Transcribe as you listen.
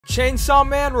Chainsaw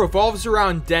Man revolves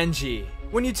around Denji.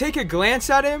 When you take a glance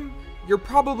at him, you're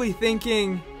probably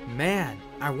thinking, man,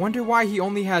 I wonder why he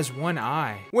only has one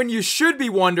eye. When you should be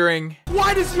wondering,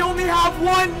 why does he only have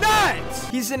one nut?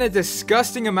 He's in a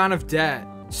disgusting amount of debt.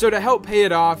 So to help pay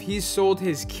it off, he's sold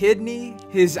his kidney,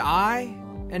 his eye,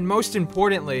 and most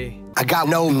importantly, I got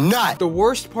no nut. The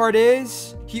worst part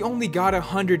is, he only got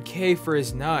 100K for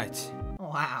his nut.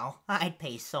 Wow, I'd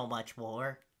pay so much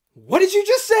more. What did you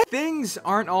just say? Things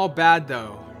aren't all bad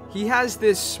though. He has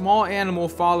this small animal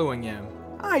following him.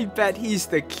 I bet he's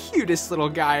the cutest little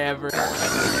guy ever.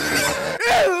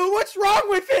 Ew, what's wrong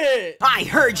with it? I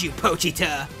heard you,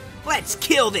 Pochita. Let's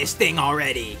kill this thing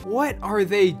already. What are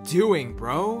they doing,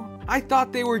 bro? I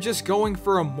thought they were just going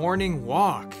for a morning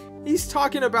walk. He's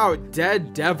talking about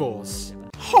dead devils.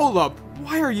 Hold up,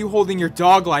 why are you holding your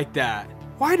dog like that?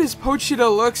 Why does Pochita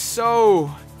look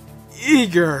so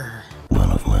eager?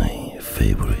 One of my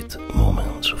favorite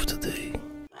moments of the day.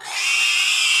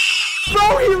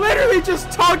 Bro, he literally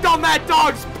just tugged on that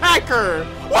dog's pecker!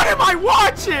 What am I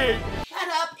watching? Shut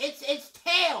up, it's its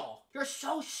tail! You're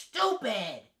so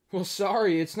stupid! Well,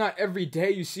 sorry, it's not every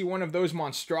day you see one of those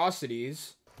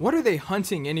monstrosities. What are they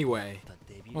hunting anyway?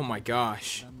 Oh my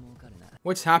gosh.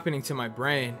 What's happening to my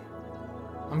brain?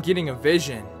 I'm getting a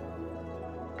vision.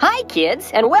 Hi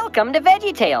kids, and welcome to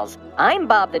VeggieTales. I'm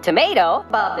Bob the Tomato.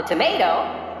 Bob the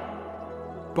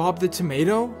Tomato. Bob the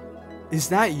Tomato? Is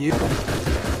that you?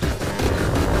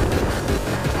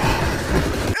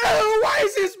 Ew, why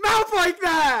is his mouth like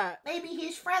that? Maybe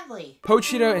he's friendly.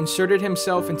 Pochita inserted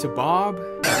himself into Bob,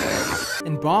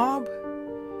 and Bob,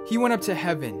 he went up to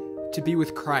heaven to be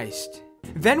with Christ.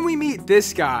 Then we meet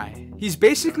this guy. He's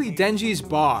basically Denji's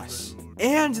boss,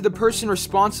 and the person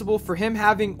responsible for him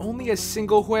having only a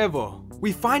single huevo.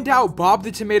 We find out Bob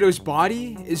the Tomato's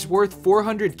body is worth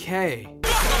 400K.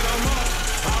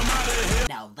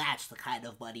 Now that's the kind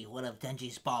of money one of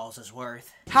Denji's balls is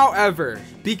worth. However,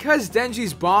 because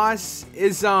Denji's boss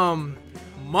is,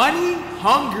 money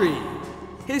hungry,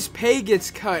 his pay gets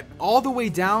cut all the way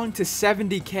down to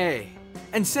 70K.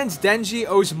 And since Denji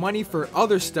owes money for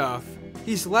other stuff,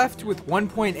 he's left with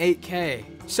 1.8K.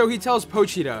 So he tells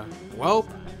Pochita, well,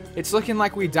 it's looking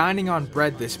like we dining on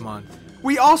bread this month.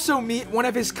 We also meet one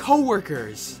of his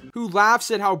co-workers, who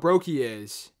laughs at how broke he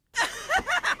is.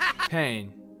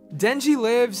 Pain. Denji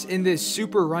lives in this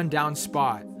super rundown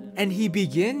spot, and he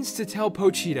begins to tell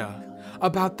Pochita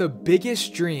about the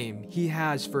biggest dream he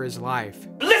has for his life.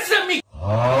 Listen to me!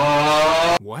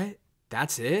 What?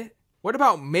 That's it? What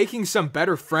about making some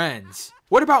better friends?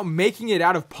 What about making it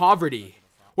out of poverty?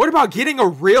 What about getting a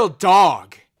real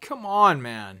dog? Come on,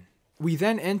 man. We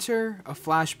then enter a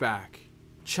flashback.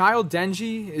 Child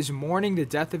Denji is mourning the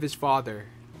death of his father,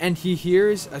 and he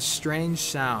hears a strange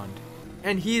sound.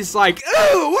 And he's like,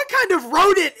 ew, what kind of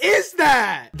rodent is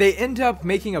that? They end up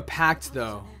making a pact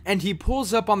though, and he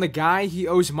pulls up on the guy he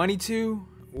owes money to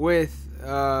with,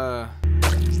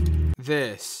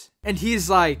 this. And he's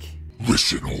like,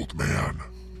 listen, old man,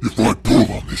 if I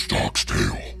pull on this dog's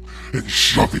tail and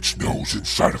shove its nose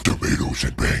inside of tomatoes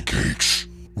and pancakes,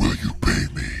 will you pay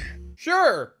me?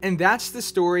 sure. And that's the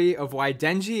story of why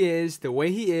Denji is the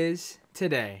way he is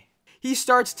today. He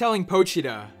starts telling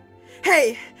Pochita,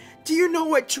 hey, do you know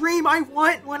what dream I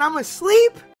want when I'm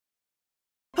asleep?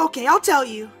 Okay, I'll tell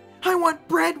you. I want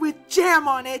bread with jam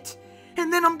on it.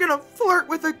 And then I'm gonna flirt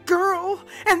with a girl.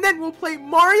 And then we'll play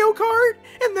Mario Kart.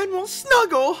 And then we'll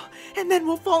snuggle. And then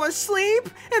we'll fall asleep.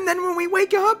 And then when we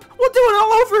wake up, we'll do it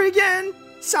all over again.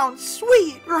 Sounds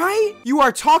sweet, right? you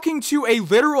are talking to a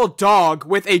literal dog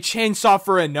with a chainsaw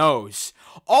for a nose.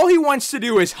 All he wants to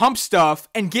do is hump stuff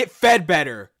and get fed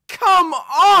better. Come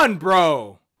on,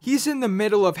 bro. He's in the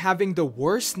middle of having the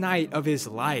worst night of his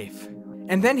life.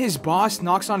 And then his boss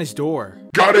knocks on his door.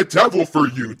 Got a devil for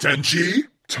you, Denji.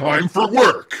 Time for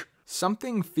work.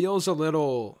 Something feels a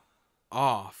little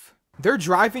off. They're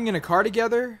driving in a car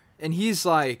together, and he's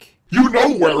like, You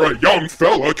know where a young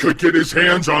fella could get his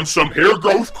hands on some hair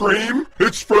growth cream?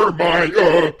 It's for my,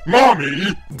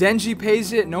 mommy. Denji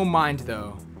pays it no mind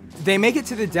though. They make it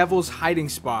to the devil's hiding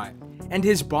spot, and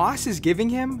his boss is giving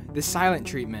him the silent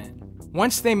treatment.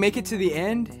 Once they make it to the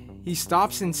end, he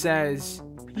stops and says,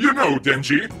 You know,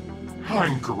 Denji,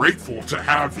 I'm grateful to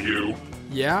have you.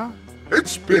 yeah?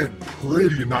 It's been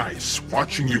pretty nice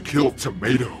watching you kill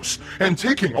tomatoes and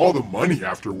taking all the money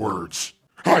afterwards.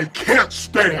 I can't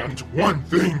stand one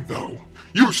thing, though.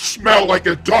 You smell like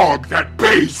a dog that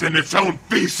bathes in its own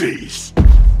feces.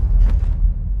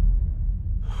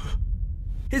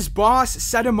 His boss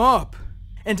set him up,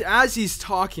 and as he's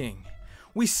talking,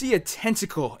 we see a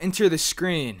tentacle enter the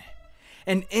screen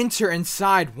and enter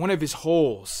inside one of his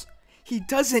holes. He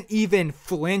doesn't even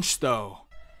flinch though.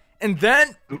 And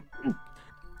then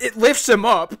it lifts him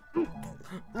up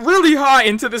really high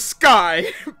into the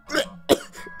sky.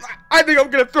 I think I'm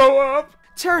gonna throw up.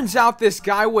 Turns out this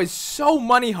guy was so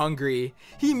money hungry,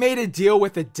 he made a deal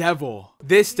with the devil.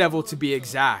 This devil to be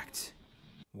exact.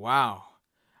 Wow.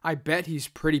 I bet he's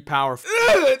pretty powerful.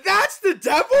 That's the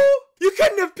devil? You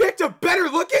couldn't have picked a better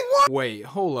looking one? Wait,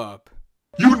 hold up.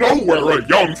 You know where a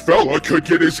young fella could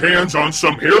get his hands on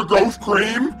some hair growth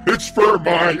cream? It's for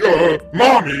my,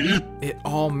 mommy. It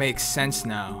all makes sense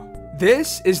now.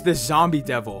 This is the zombie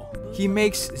devil. He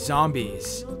makes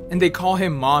zombies, and they call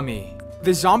him Mommy.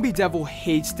 The zombie devil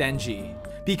hates Denji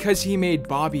because he made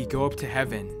Bobby go up to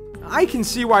heaven. I can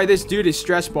see why this dude is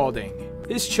stress balding.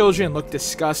 His children look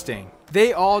disgusting.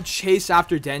 They all chase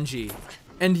after Denji.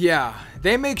 And yeah,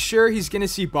 they make sure he's gonna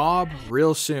see Bob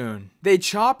real soon. They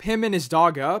chop him and his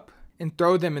dog up and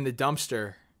throw them in the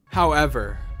dumpster.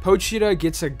 However, Pochita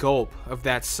gets a gulp of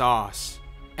that sauce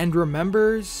and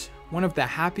remembers one of the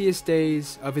happiest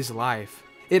days of his life.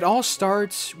 It all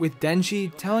starts with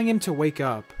Denji telling him to wake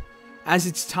up, as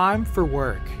it's time for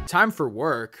work. Time for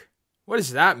work? What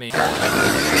does that mean?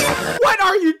 What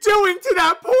are you doing to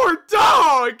that poor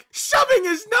dog? Shoving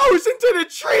his nose into the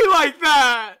tree like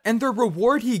that! And the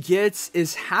reward he gets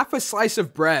is half a slice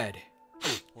of bread.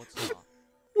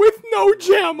 With no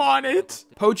jam on it!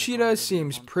 Pochita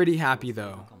seems pretty happy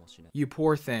though. You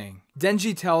poor thing.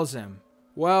 Denji tells him,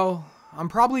 well, I'm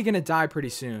probably gonna die pretty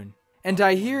soon. And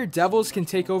I hear devils can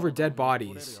take over dead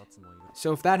bodies.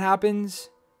 So if that happens,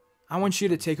 I want you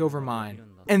to take over mine.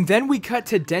 And then we cut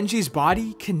to Denji's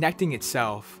body connecting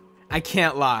itself. I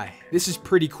can't lie, this is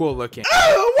pretty cool looking.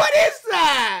 Oh, what is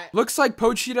that? Looks like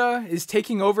Pochita is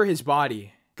taking over his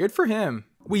body. Good for him.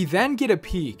 We then get a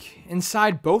peek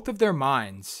inside both of their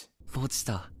minds.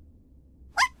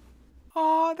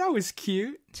 Aw, that was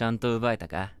cute.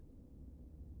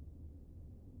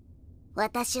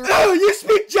 Oh, you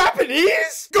speak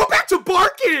Japanese? Go back to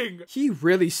barking! He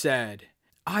really said,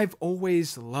 I've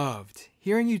always loved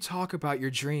hearing you talk about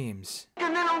your dreams.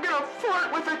 And then I'm gonna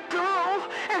flirt with a girl,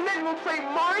 and then we'll play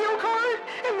Mario Kart,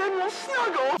 and then we'll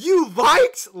snuggle. You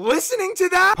liked listening to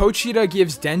that? Pochita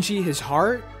gives Denji his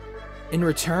heart. In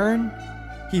return,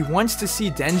 he wants to see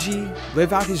Denji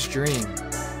live out his dream.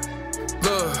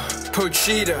 Look,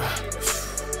 Pochita,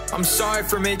 I'm sorry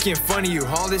for making fun of you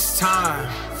all this time.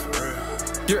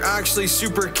 You're actually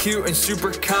super cute and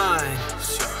super kind.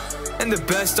 And the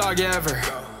best dog ever.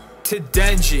 To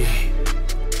Denji.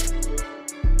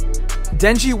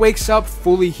 Denji wakes up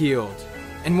fully healed.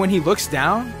 And when he looks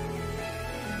down...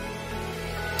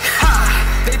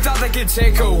 Ha! They thought they could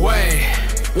take away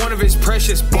one of his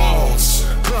precious balls.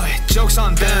 But joke's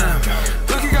on them.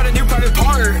 Look, you got a new private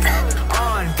part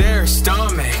on their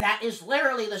stomach. That is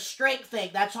literally the strength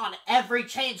thing that's on every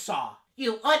chainsaw.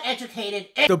 You uneducated...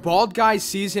 The bald guy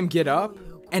sees him get up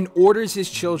and orders his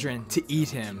children to eat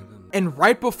him. And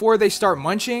right before they start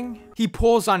munching, he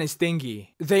pulls on his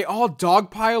thingy. They all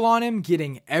dogpile on him,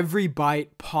 getting every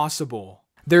bite possible.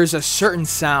 There's a certain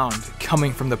sound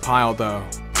coming from the pile though.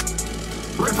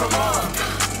 Rip him up!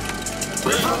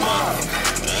 Rip him up!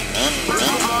 Rip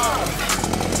him up!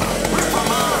 Rip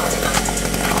him up!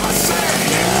 I say!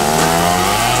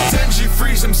 Denji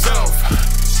frees himself.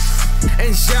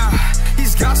 And yeah,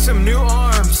 he's got some new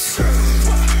arms.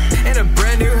 And a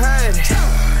brand new head.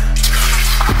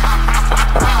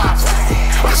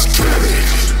 Let's get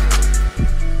it.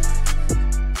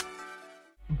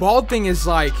 Bald thing is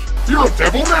like, You're a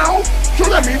devil now? So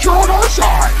that means you're on our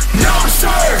side. No,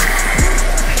 sir!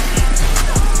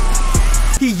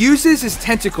 He uses his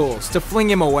tentacles to fling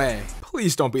him away.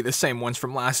 Please don't be the same ones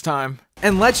from last time.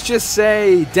 And let's just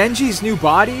say, Denji's new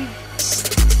body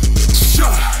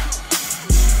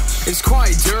is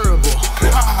quite durable.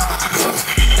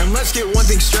 And let's get one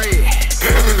thing straight.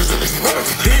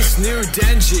 This new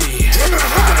Denji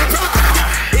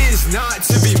is not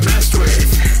to be messed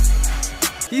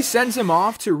with. He sends him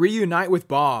off to reunite with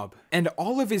Bob, and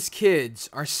all of his kids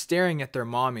are staring at their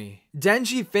mommy.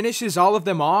 Denji finishes all of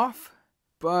them off,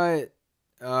 but,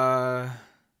 I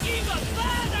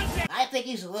think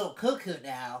he's a little cuckoo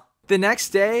now. The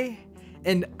next day,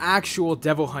 an actual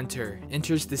devil hunter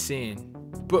enters the scene.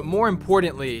 But more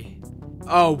importantly,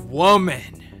 a woman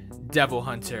devil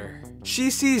hunter.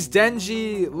 She sees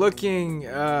Denji looking,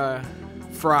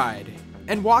 fried,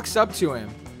 and walks up to him.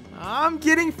 I'm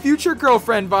getting future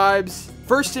girlfriend vibes.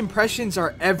 First impressions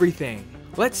are everything.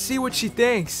 Let's see what she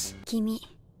thinks.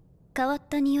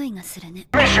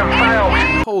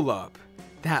 Hold up.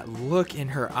 That look in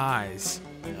her eyes.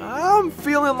 I'm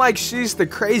feeling like she's the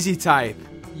crazy type.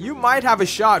 You might have a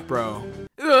shot, bro.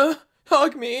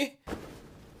 Hug me.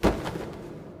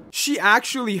 She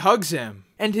actually hugs him,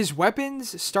 and his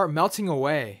weapons start melting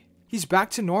away. He's back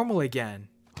to normal again.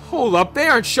 Hold up, they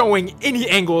aren't showing any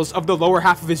angles of the lower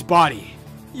half of his body.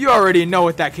 You already know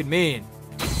what that could mean.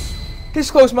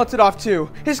 His clothes melted off too.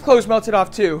 His clothes melted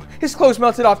off too. His clothes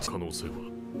melted off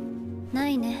too.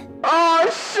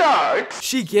 Oh, shucks!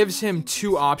 She gives him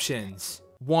two options.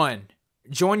 1,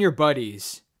 join your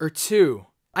buddies. Or 2,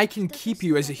 I can keep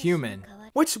you as a human.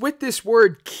 What's with this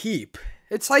word keep?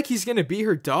 It's like he's gonna be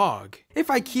her dog.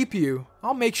 If I keep you,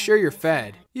 I'll make sure you're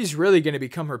fed. He's really gonna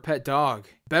become her pet dog.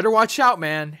 Better watch out,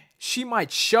 man. She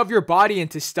might shove your body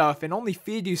into stuff and only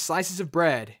feed you slices of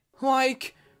bread.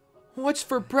 Like, what's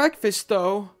for breakfast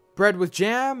though? Bread with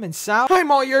jam and salad?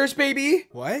 I'm all yours, baby.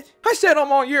 What? I said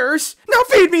I'm all yours. Now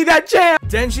feed me that jam!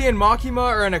 Denji and Makima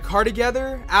are in a car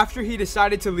together after he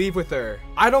decided to leave with her.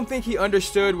 I don't think he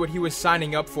understood what he was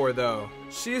signing up for though.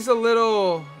 She's a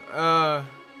little,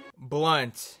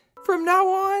 blunt. From now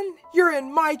on, you're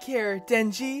in my care,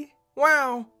 Denji.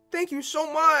 Wow, thank you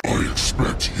so much. I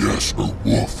expect yes or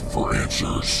woof for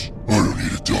answers. I don't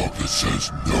need a dog that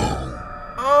says no.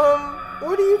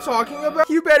 What are you talking about?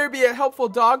 You better be a helpful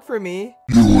dog for me.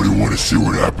 You wouldn't want to see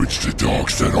what happens to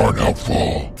dogs that aren't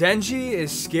helpful. Denji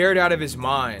is scared out of his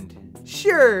mind.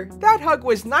 Sure, that hug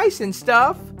was nice and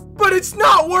stuff, but it's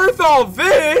not worth all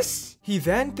this! He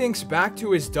then thinks back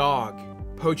to his dog,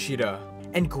 Pochita,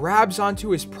 and grabs onto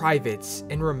his privates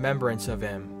in remembrance of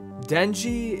him.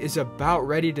 Denji is about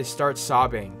ready to start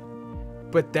sobbing,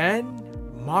 but then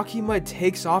Makima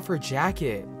takes off her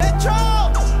jacket.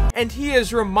 And he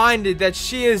is reminded that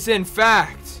she is in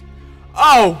fact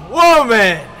a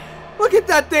woman! Look at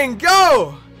that thing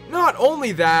go! Not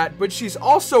only that, but she's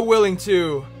also willing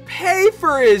to pay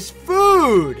for his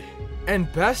food!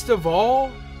 And best of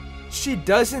all, she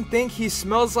doesn't think he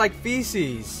smells like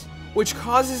feces, which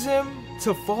causes him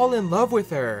to fall in love with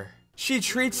her. She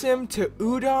treats him to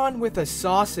udon with a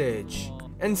sausage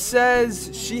and says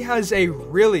she has a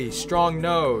really strong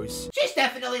nose. She's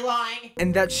definitely lying.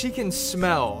 And that she can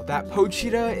smell that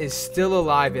Pochita is still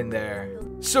alive in there.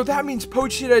 So that means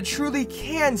Pochita truly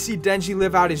can see Denji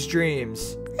live out his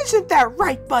dreams. Isn't that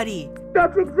right, buddy?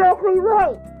 That's exactly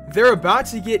right. They're about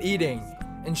to get eating,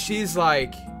 and she's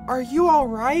like, are you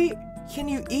alright? Can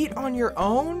you eat on your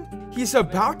own? He's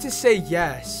about to say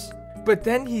yes, but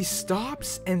then he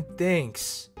stops and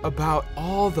thinks about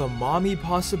all the mommy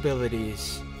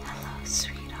possibilities. Hello,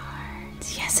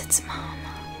 sweetheart. Yes, it's Mama.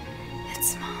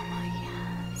 It's Mama,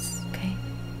 yes. Okay?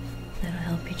 That'll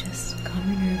help you just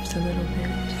calm your nerves a little bit.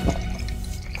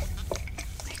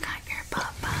 We got your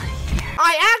papa here.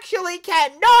 I actually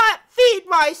cannot feed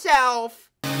myself.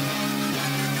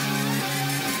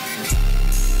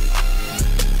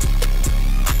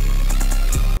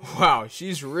 Wow,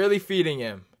 she's really feeding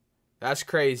him. That's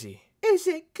crazy. Is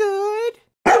it good?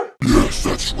 Yes,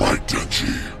 that's right,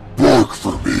 Denji. Bark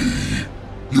for me.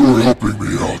 You're helping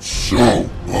me out so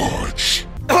much.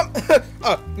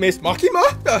 Miss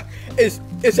Makima? Is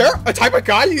there a type of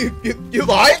guy you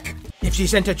like? If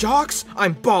she's into jocks,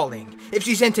 I'm bawling. If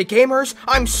she's into gamers,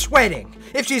 I'm sweating.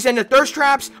 If she's into thirst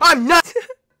traps, I'm nuts.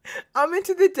 I'm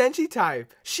into the Denji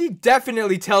type. She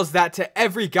definitely tells that to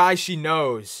every guy she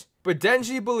knows. But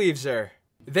Denji believes her.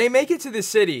 They make it to the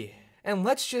city, and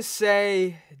let's just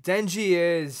say Denji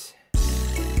is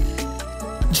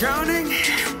drowning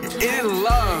in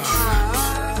love.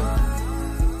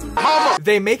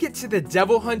 They make it to the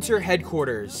Devil Hunter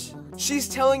headquarters. She's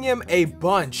telling him a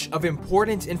bunch of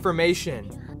important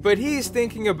information, but he's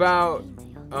thinking about,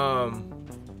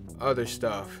 other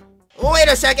stuff. Wait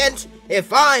a second.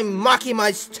 If I'm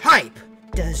Makima's type,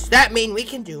 does that mean we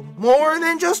can do more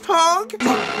than just hug?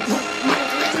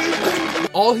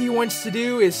 All he wants to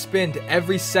do is spend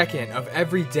every second of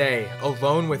every day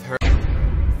alone with her.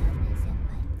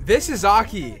 This is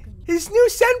Aki, his new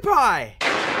senpai!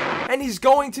 And he's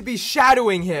going to be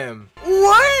shadowing him.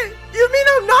 What? You mean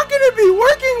I'm not gonna be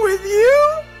working with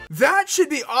you? That should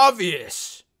be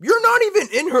obvious. You're not even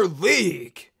in her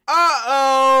league.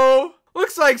 Uh-oh.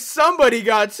 Looks like somebody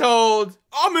got told.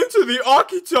 I'm into the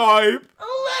Aki type.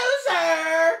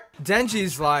 Loser!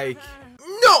 Denji's like,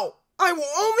 no, I will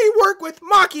only work with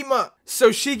Makima.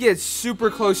 So she gets super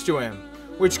close to him,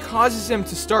 which causes him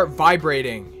to start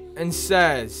vibrating and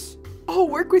says, I'll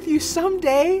work with you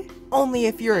someday, only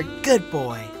if you're a good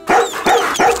boy.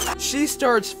 She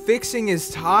starts fixing his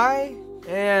tie,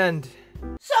 and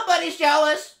Somebody's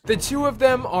jealous. the two of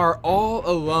them are all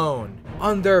alone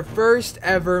on their first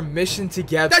ever mission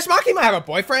together. Does Makima have a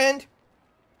boyfriend?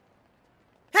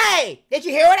 Hey, did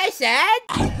you hear what I said?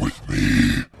 Come with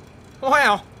me.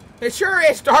 Well, it sure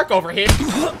is dark over here.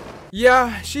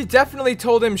 Yeah, she definitely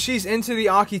told him she's into the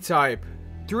Aki type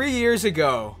 3 years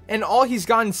ago, and all he's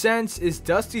gotten since is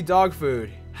dusty dog food.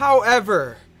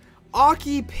 However,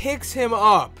 Aki picks him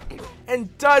up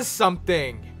and does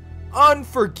something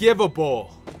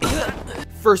unforgivable.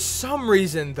 For some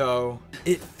reason though,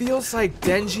 it feels like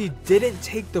Denji didn't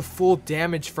take the full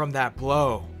damage from that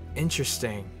blow.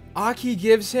 Interesting. Aki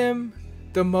gives him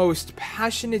the most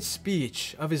passionate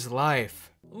speech of his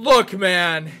life. Look,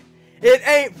 man, it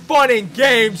ain't fun and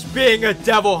games being a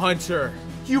devil hunter.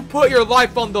 You put your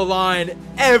life on the line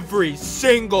every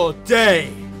single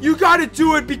day. You gotta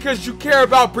do it because you care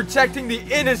about protecting the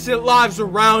innocent lives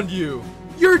around you.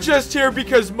 You're just here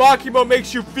because Makima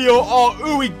makes you feel all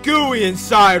ooey gooey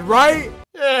inside, right?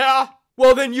 Yeah.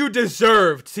 Well then you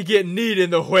deserved to get kneed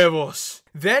in the huevos.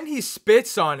 Then he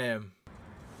spits on him.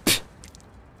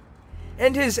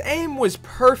 And his aim was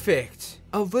perfect.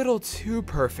 A little too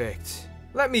perfect.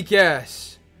 Let me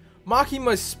guess.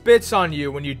 Makima spits on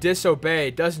you when you disobey,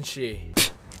 doesn't she?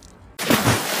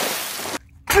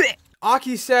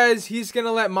 Aki says he's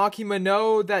gonna let Makima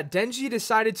know that Denji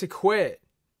decided to quit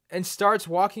and starts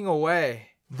walking away.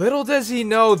 Little does he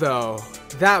know though,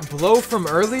 that blow from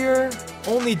earlier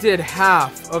only did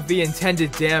half of the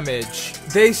intended damage.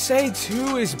 They say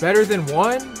 2 is better than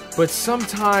 1, but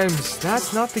sometimes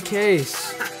that's not the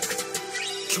case.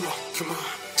 Come on.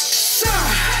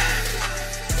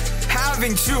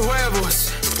 Having 2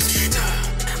 huevos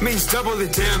means double the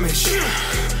damage.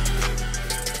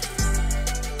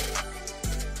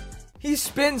 He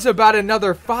spends about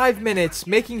another 5 minutes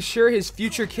making sure his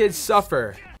future kids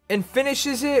suffer, and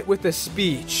finishes it with a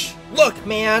speech. Look,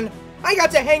 man, I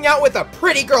got to hang out with a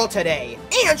pretty girl today,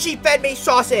 and she fed me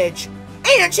sausage,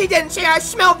 and she didn't say I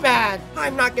smelled bad.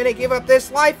 I'm not gonna give up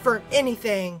this life for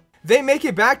anything. They make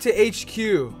it back to HQ,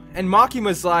 and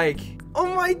Makima's like,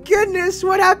 oh my goodness,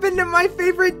 what happened to my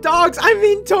favorite dogs? I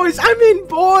mean toys, I mean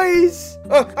boys!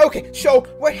 Okay, so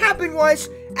what happened was,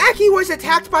 Aki was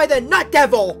attacked by the Nut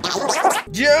Devil.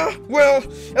 Yeah, well,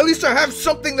 at least I have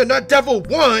something the Nut Devil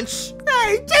wants.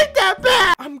 Hey, take that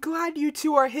back! I'm glad you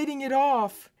two are hitting it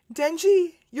off.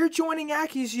 Denji, you're joining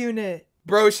Aki's unit.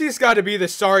 Bro, she's gotta be the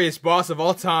sorriest boss of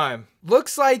all time.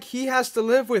 Looks like he has to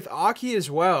live with Aki as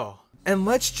well. And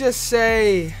let's just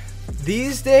say,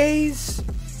 these days,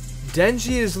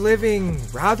 Denji is living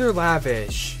rather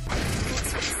lavish.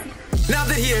 Now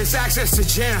that he has access to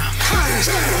Jam,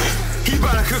 he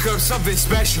better cook up something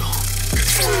special.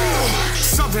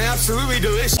 Something absolutely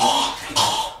delicious.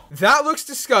 That looks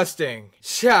disgusting.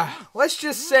 Yeah, let's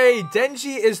just say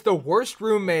Denji is the worst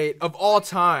roommate of all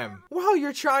time. While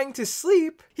you're trying to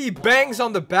sleep, he bangs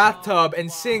on the bathtub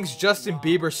and sings Justin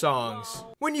Bieber songs.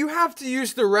 When you have to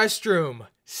use the restroom,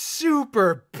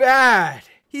 super bad,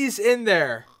 he's in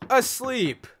there,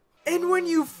 asleep. And when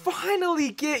you finally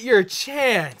get your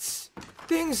chance,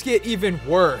 things get even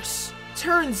worse.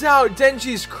 Turns out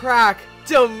Denji's crack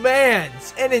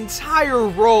demands an entire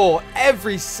roll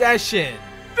every session.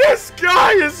 This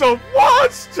guy is a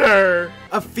monster!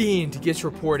 A fiend gets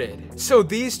reported, so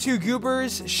these two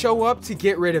goobers show up to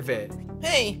get rid of it.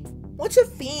 Hey, what's a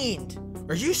fiend?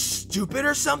 Are you stupid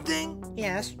or something?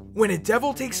 Yes. When a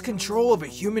devil takes control of a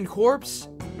human corpse,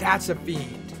 that's a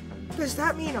fiend. Does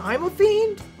that mean I'm a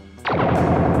fiend?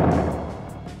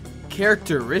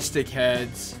 Characteristic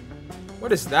heads. What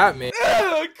does that mean?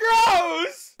 Ugh,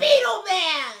 gross! Beetle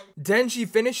Man! Denji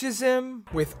finishes him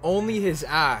with only his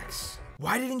axe.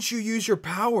 Why didn't you use your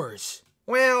powers?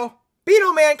 Well,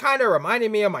 Beetle Man kinda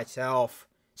reminded me of myself,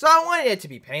 so I wanted it to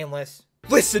be painless.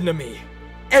 Listen to me.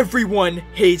 Everyone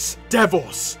hates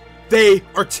devils. They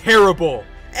are terrible.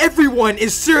 Everyone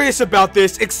is serious about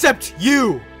this except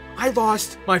you. I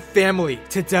lost my family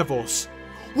to devils.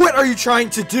 What are you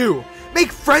trying to do?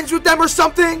 Make friends with them or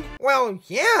something? Well,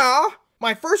 yeah.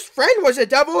 My first friend was a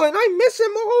devil and I miss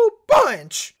him a whole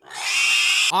bunch.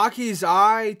 Aki's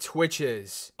eye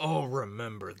twitches. I'll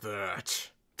remember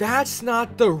that. That's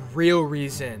not the real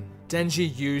reason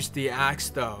Denji used the axe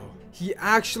though. He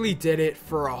actually did it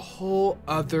for a whole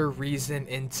other reason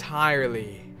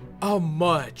entirely. A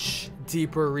much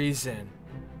deeper reason.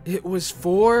 It was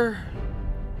for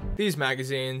these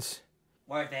magazines.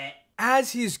 Worth it.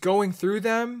 As he's going through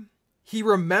them, he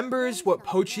remembers what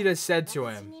Pochita said to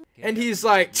him. And he's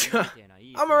like,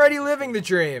 I'm already living the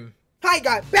dream. I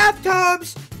got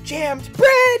bathtubs, jammed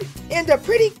bread, and a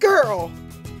pretty girl.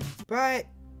 But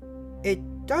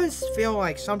it does feel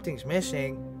like something's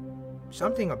missing.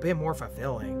 Something a bit more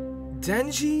fulfilling.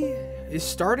 Denji is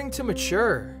starting to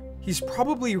mature. He's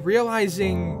probably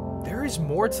realizing there is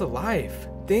more to life.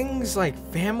 Things like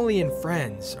family and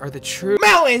friends are the true—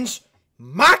 Melons!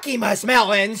 Makima's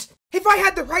melons! If I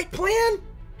had the right plan,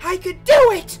 I could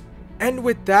do it! And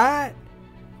with that,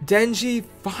 Denji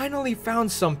finally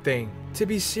found something to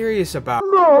be serious about.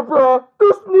 No, bruh,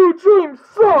 this new dream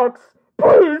sucks!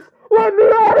 Please, let me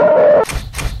out of here!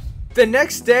 The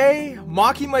next day,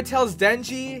 Makima tells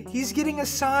Denji he's getting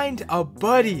assigned a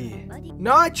buddy.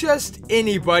 Not just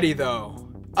any buddy though.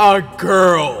 A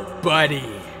girl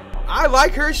buddy. I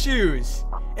like her shoes.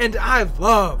 And I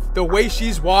love the way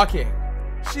she's walking.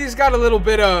 She's got a little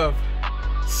bit of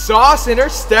sauce in her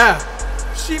step.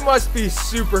 She must be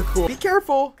super cool. Be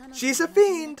careful, she's a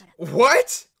fiend.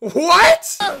 What?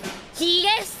 What?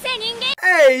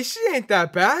 Hey, she ain't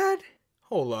that bad.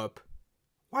 Hold up.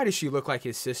 Why does she look like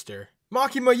his sister?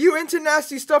 Makima, you into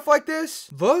nasty stuff like this?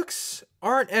 Looks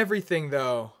aren't everything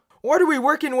though. What are we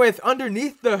working with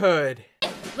underneath the hood?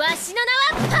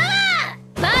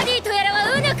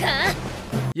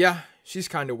 Yeah, she's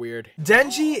kinda weird.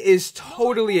 Denji is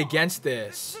totally against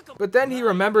this, but then he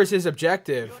remembers his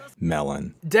objective.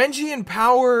 Melon. Denji and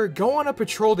Power go on a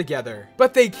patrol together,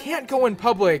 but they can't go in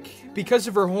public because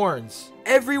of her horns.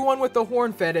 Everyone with the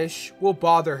horn fetish will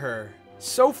bother her.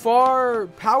 So far,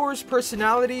 Power's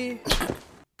personality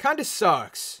kinda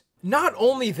sucks. Not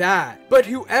only that, but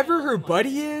whoever her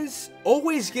buddy is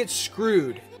always gets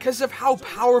screwed because of how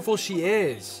powerful she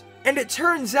is. And it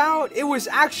turns out it was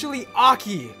actually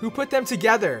Aki who put them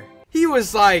together. He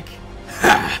was like,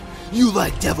 "Ha! You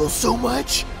like devils so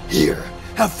much? Here,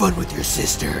 have fun with your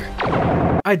sister."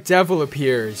 A devil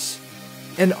appears.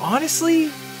 And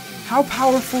honestly, how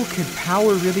powerful could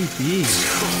Power really be?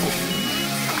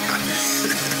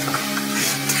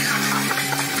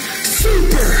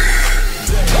 Super!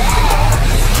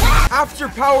 After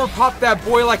Power popped that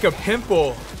boy like a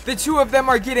pimple, the two of them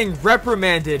are getting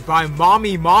reprimanded by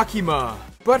Mommy Makima.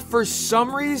 But for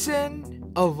some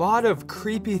reason, a lot of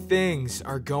creepy things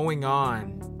are going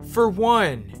on. For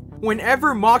one,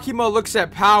 whenever Makima looks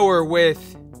at Power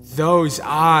with those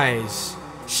eyes,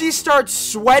 she starts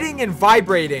sweating and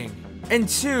vibrating. And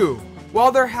two,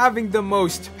 while they're having the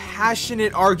most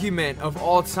passionate argument of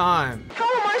all time. How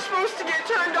am I supposed to get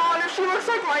turned on if she looks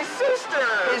like my sister?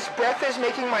 His breath is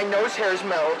making my nose hairs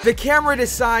melt. The camera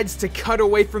decides to cut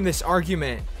away from this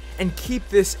argument and keep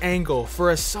this angle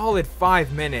for a solid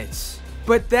 5 minutes.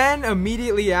 But then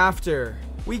immediately after,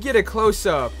 we get a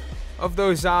close-up of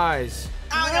those eyes.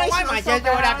 I don't know why my dad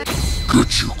would have to.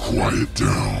 Could you quiet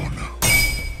down?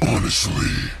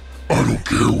 Honestly, I don't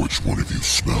care which one of you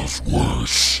smells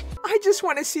worse. I just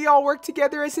want to see y'all work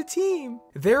together as a team.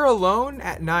 They're alone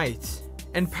at night,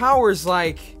 and Power's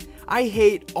like, I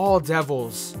hate all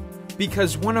devils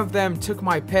because one of them took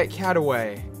my pet cat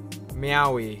away.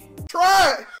 Meowie.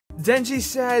 Try! Denji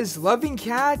says loving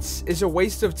cats is a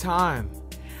waste of time,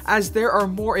 as there are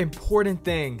more important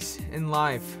things in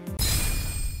life.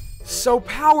 So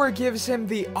Power gives him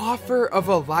the offer of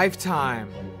a lifetime.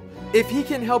 If he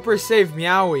can help her save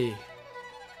Meowie,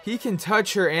 he can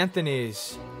touch her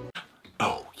Anthony's.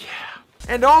 Oh, yeah.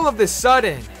 And all of a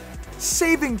sudden,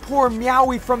 saving poor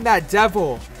Meowie from that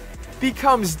devil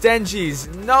becomes Denji's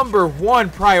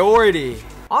 #1 priority.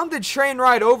 On the train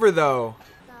ride over though,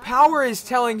 Power is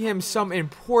telling him some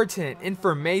important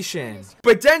information,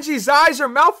 but Denji's eyes are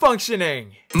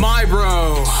malfunctioning. My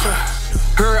bro,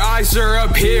 her eyes are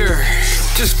up here.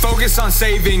 Just focus on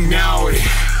saving Meowie.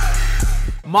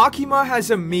 Makima has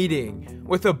a meeting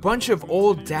with a bunch of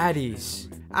old daddies.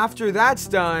 After that's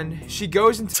done, she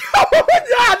goes into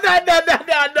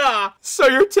nah. So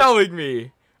you're telling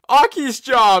me Aki's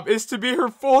job is to be her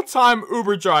full-time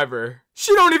Uber driver?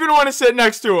 She don't even want to sit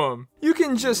next to him. You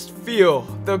can just feel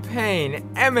the pain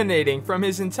emanating from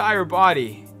his entire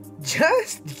body.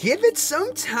 Just give it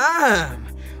some time.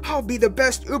 I'll be the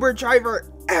best Uber driver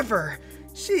ever.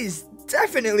 She's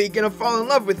definitely gonna fall in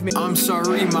love with me. I'm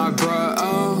sorry, my bro.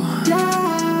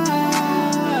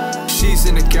 She's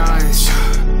into guys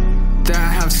that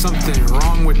have something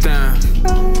wrong with them.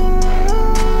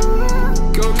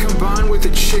 Go combine with a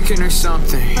chicken or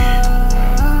something.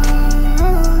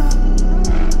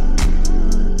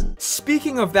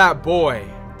 Speaking of that boy,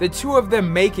 the two of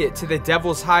them make it to the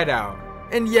devil's hideout.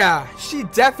 And yeah, she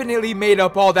definitely made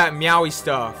up all that Meowie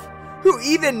stuff. Who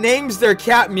even names their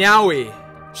cat Meowie?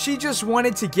 She just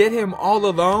wanted to get him all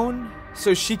alone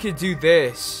so she could do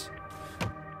this.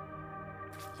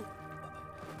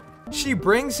 She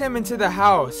brings him into the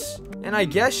house, and I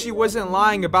guess she wasn't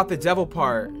lying about the devil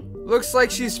part. Looks like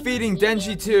she's feeding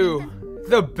Denji to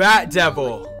the Bat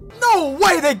Devil. No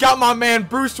way they got my man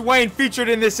Bruce Wayne featured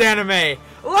in this anime.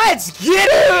 Let's get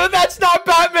it! That's not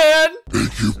Batman!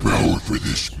 Thank you, Power, for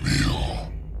this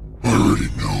meal. I already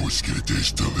know it's gonna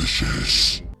taste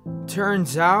delicious.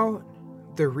 Turns out,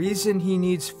 the reason he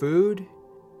needs food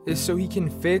is so he can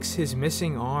fix his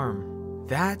missing arm.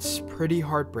 That's pretty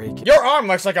heartbreaking. Your arm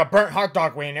looks like a burnt hot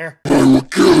dog wiener. I will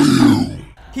kill you!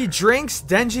 He drinks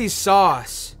Denji's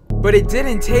sauce, but it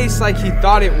didn't taste like he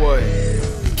thought it would.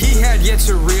 He had yet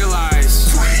to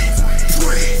realize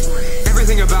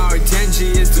everything about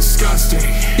Denji is disgusting.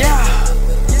 Yeah.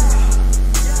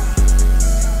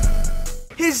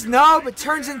 His nub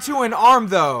turns into an arm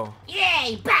though.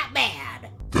 Yay, Batman!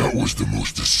 That was the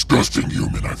most disgusting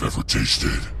human I've ever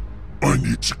tasted. I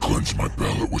need to cleanse my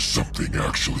palate with something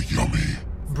actually yummy.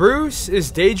 Bruce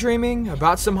is daydreaming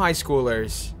about some high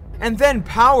schoolers. And then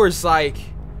Power's like,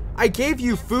 I gave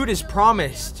you food as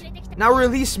promised. Now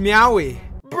release Meowie.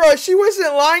 Bruh, she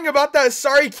wasn't lying about that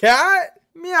sorry cat.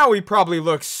 Meowie probably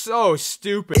looks so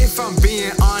stupid. If I'm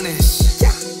being honest,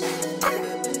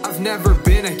 I've never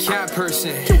been a cat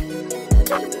person.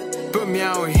 But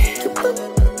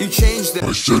Meowie, you changed that.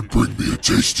 I said bring me a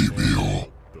tasty meal.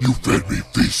 You fed me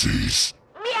feces.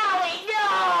 Meowie,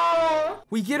 no!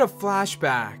 We get a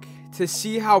flashback to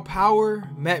see how Power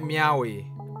met Meowie.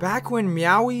 Back when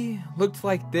Meowie looked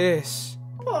like this.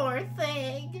 Poor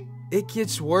thing. It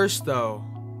gets worse though.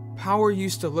 Power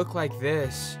used to look like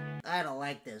this. I don't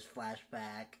like this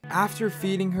flashback. After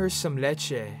feeding her some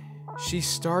leche, she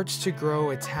starts to grow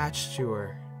attached to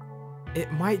her.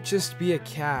 It might just be a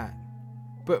cat,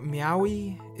 but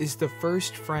Meowie is the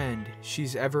first friend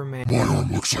she's ever made. My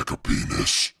arm looks like a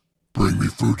penis. Bring me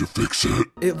food to fix it.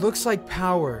 It looks like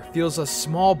Power feels a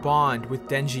small bond with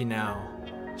Denji now.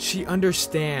 She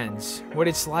understands what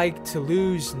it's like to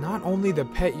lose not only the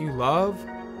pet you love,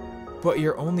 but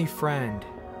your only friend.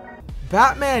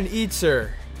 Batman eats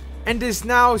her, and is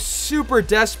now super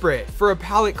desperate for a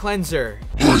palate cleanser.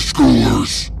 High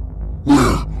schoolers! Where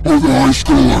are the high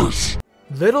schoolers?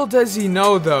 Little does he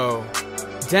know though,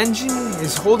 Denji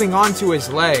is holding on to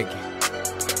his leg.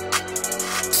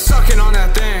 Sucking on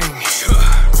that thing,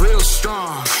 real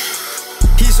strong.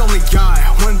 He's only got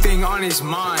one thing on his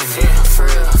mind. For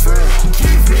real.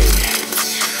 Give me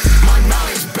my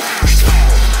knowledge back.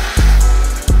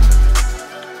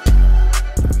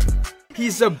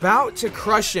 He's about to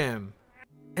crush him.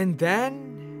 And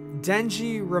then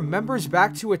Denji remembers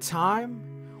back to a time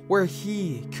where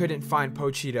he couldn't find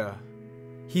Pochita.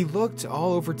 He looked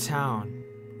all over town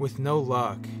with no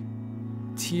luck.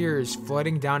 Tears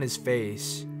flooding down his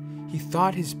face. He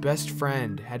thought his best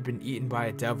friend had been eaten by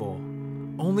a devil,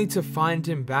 only to find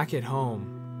him back at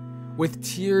home, with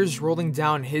tears rolling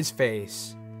down his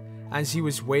face as he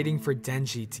was waiting for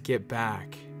Denji to get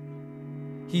back.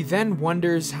 He then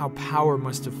wonders how Power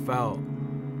must have felt,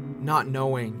 not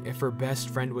knowing if her best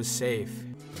friend was safe.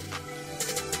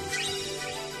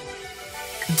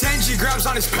 Denji grabs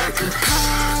on his pecker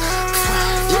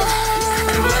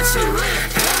and lets it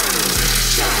rip.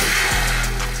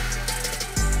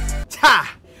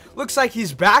 Ha! Looks like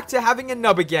he's back to having a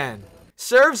nub again.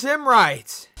 Serves him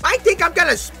right. I think I'm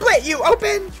gonna split you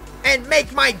open and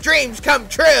make my dreams come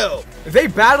true. They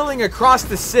battling across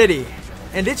the city,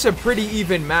 and it's a pretty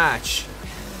even match.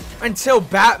 Until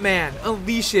Batman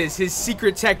unleashes his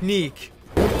secret technique.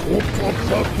 No,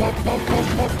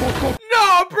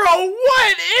 bro,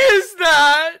 what is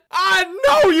that? I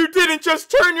know you didn't just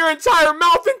turn your entire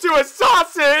mouth into a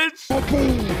sausage.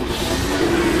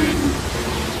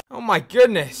 Oh my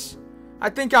goodness. I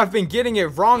think I've been getting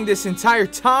it wrong this entire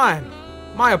time.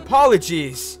 My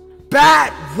apologies.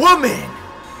 Batwoman!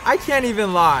 I can't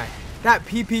even lie. That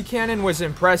PP cannon was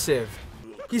impressive.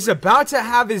 He's about to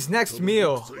have his next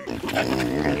meal.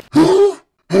 Huh?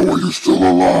 How are you still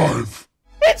alive?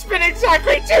 It's been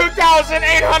exactly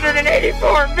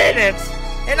 2,884 minutes,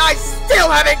 and I still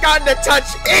haven't gotten to touch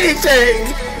anything!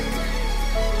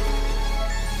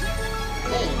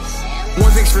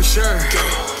 One thing's for sure,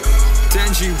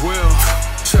 Denji will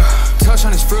touch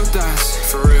on his fruit thighs,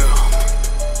 for real.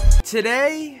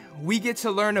 Today, we get to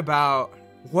learn about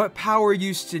what Power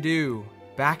used to do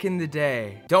back in the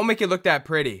day. Don't make it look that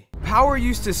pretty. Power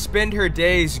used to spend her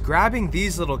days grabbing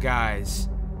these little guys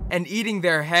and eating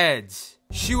their heads.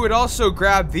 She would also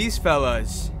grab these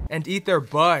fellas and eat their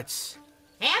butts.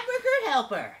 Hamburger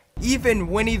helper. Even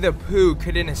Winnie the Pooh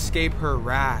couldn't escape her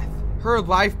wrath. Her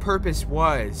life purpose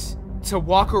was to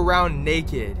walk around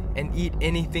naked and eat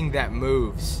anything that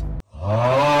moves.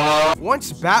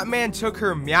 Once Batman took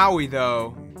her Meowie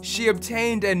though, she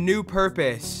obtained a new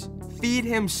purpose. Feed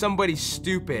him somebody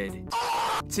stupid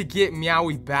to get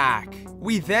Meowie back.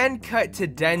 We then cut to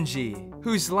Denji,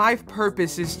 whose life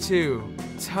purpose is to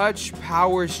touch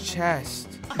Power's chest.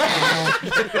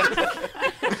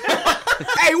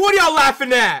 Hey, what are y'all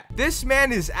laughing at? This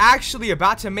man is actually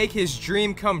about to make his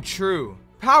dream come true.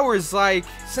 Power's like,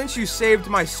 since you saved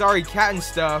my sorry cat and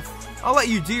stuff, I'll let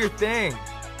you do your thing.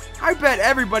 I bet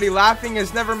everybody laughing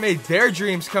has never made their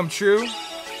dreams come true.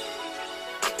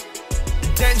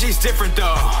 Denji's different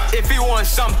though, if he wants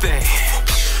something,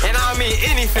 and I mean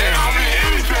anything,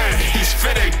 he's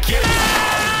finna get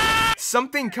it.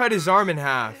 Something cut his arm in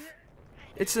half.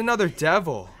 It's another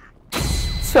devil.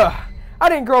 I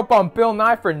didn't grow up on Bill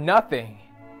Nye for nothing.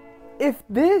 If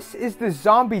this is the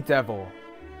zombie devil,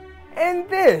 and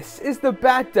this is the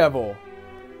bat devil,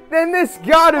 then this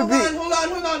gotta be—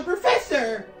 Hold on,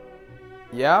 Professor!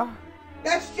 Yeah?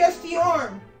 That's just the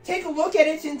arm. Take a look at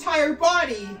its entire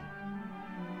body.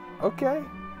 Okay,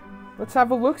 let's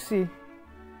have a look-see.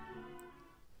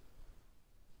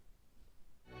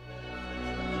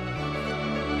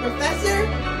 Professor?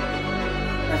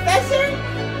 Professor?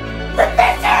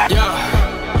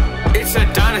 Yeah, it's a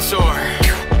dinosaur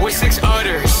with 6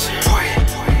 udders,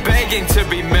 begging to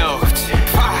be milked.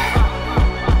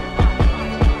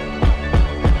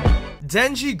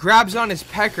 Denji grabs on his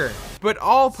pecker, but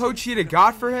all Pochita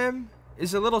got for him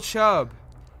is a little chub.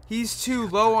 He's too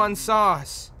low on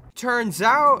sauce. Turns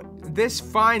out, this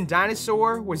fine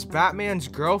dinosaur was Batman's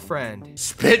girlfriend.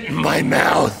 Spit in my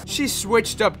mouth! She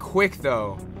switched up quick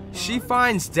though. She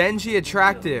finds Denji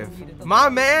attractive. My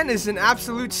man is an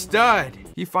absolute stud.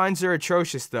 He finds her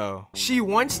atrocious though. She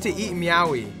wants to eat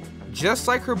Meowie, just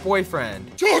like her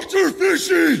boyfriend. Dr.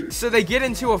 Fishy! So they get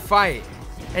into a fight.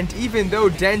 And even though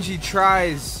Denji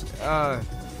tries,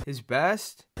 his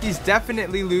best, he's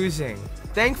definitely losing.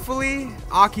 Thankfully,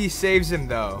 Aki saves him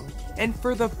though. And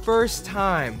for the first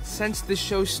time since the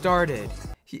show started,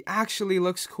 he actually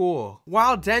looks cool.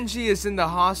 While Denji is in the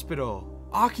hospital,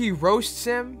 Aki roasts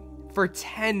him for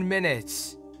 10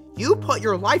 minutes. You put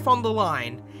your life on the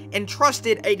line and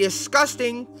trusted a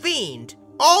disgusting fiend,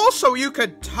 all so you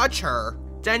could touch her.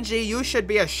 Denji, you should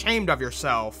be ashamed of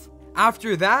yourself.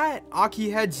 After that,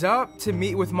 Aki heads up to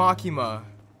meet with Makima.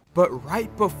 But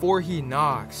right before he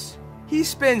knocks, he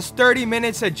spends 30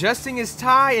 minutes adjusting his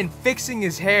tie and fixing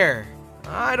his hair.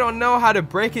 I don't know how to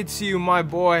break it to you, my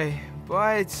boy,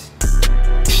 but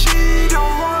She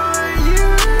don't want you.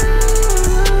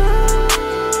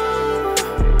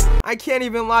 I can't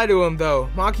even lie to him though.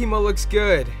 Makima looks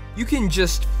good. You can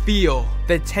just feel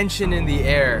the tension in the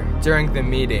air during the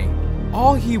meeting.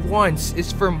 All he wants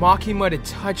is for Makima to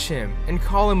touch him and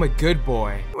call him a good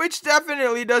boy, which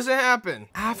definitely doesn't happen.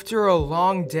 After a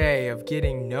long day of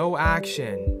getting no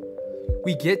action,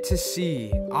 we get to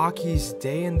see Aki's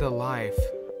day in the life.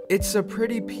 It's a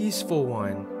pretty peaceful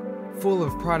one, full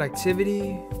of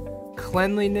productivity,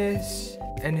 cleanliness,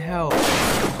 and health.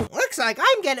 Looks like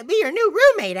I'm gonna be your new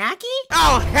roommate, Aki.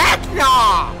 Oh, heck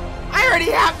no! I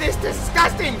already have this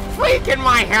disgusting freak in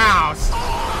my house!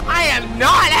 I am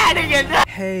not adding it!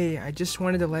 Hey, I just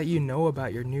wanted to let you know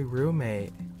about your new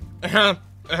roommate.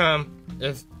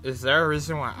 Is there a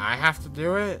reason why I have to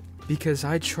do it? Because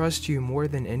I trust you more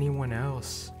than anyone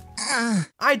else.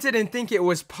 I didn't think it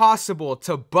was possible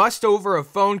to bust over a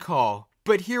phone call,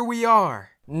 but here we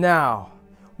are. Now,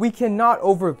 we cannot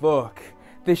overlook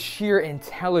the sheer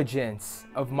intelligence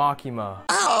of Makima.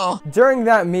 During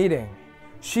that meeting,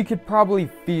 she could probably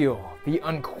feel the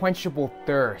unquenchable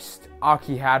thirst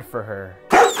Aki had for her.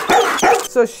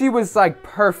 So she was like,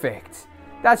 perfect.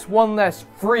 That's one less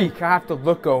freak I have to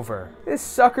look over. This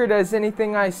sucker does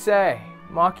anything I say.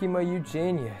 Makima, you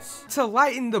genius. To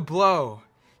lighten the blow,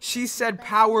 she said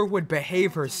Power would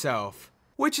behave herself,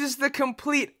 which is the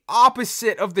complete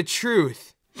opposite of the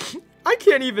truth. I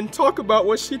can't even talk about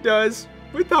what she does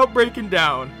without breaking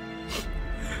down.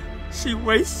 She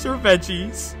wastes her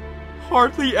veggies,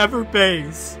 hardly ever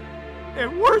bathes,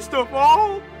 and worst of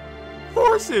all,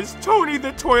 forces Tony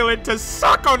the toilet to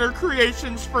suck on her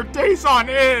creations for days on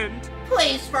end.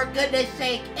 Please, for goodness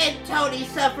sake, end Tony's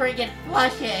suffering and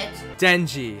flush it.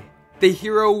 Denji, the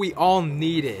hero we all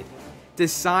needed,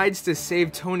 decides to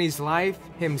save Tony's life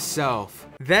himself.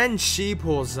 Then she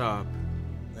pulls up.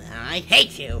 I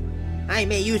hate you. I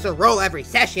may use a roll every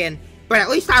session, but at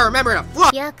least I remember to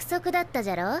flush.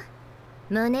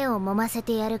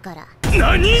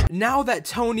 Now that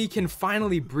Tony can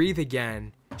finally breathe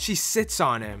again, she sits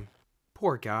on him.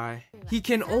 Poor guy. He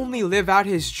can only live out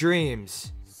his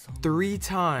dreams 3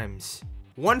 times.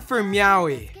 One for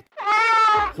Meowie,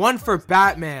 one for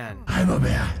Batman, I'm a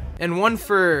man. and one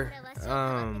for,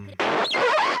 Power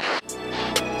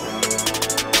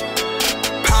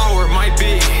might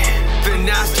be the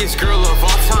nastiest girl of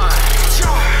all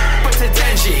time, but to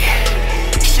Denji,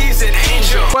 she's an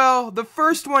angel. well, the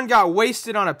first one got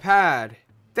wasted on a pad.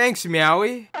 Thanks,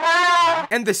 Meowie.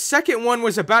 And the second one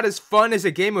was about as fun as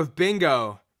a game of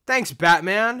bingo. Thanks,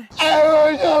 Batman. Oh,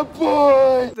 yeah,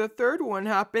 boy! The third one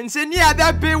happens, and yeah,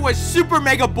 that bit was super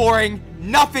mega boring.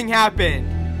 Nothing happened.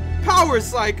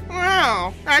 Power's like,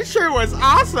 wow, that sure was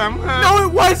awesome, huh? No,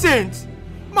 it wasn't!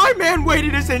 My man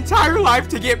waited his entire life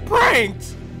to get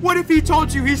pranked! What if he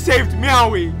told you he saved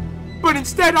Meowie, but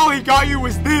instead all he got you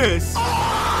was this?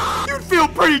 You'd feel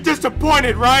pretty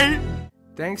disappointed, right?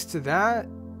 Thanks to that,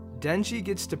 Denji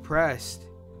gets depressed.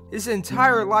 His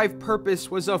entire life purpose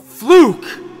was a fluke!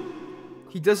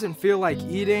 He doesn't feel like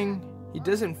eating, he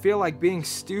doesn't feel like being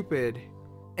stupid.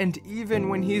 And even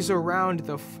when he's around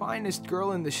the finest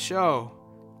girl in the show,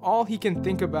 all he can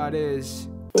think about is,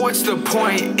 what's the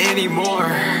point anymore?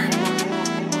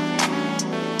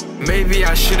 Maybe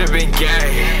I should have been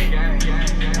gay.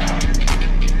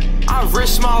 I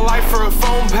risked my life for a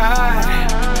foam pad.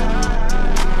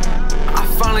 I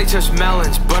finally touched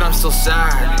melons, but I'm still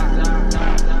sad.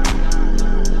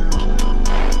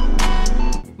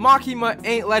 Makima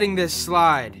ain't letting this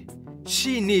slide.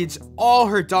 She needs all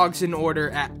her dogs in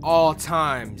order at all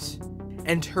times.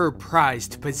 And her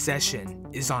prized possession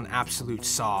is on absolute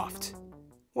soft.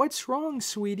 What's wrong,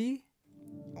 sweetie?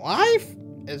 Life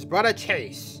is but a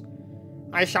chase.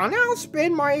 I shall now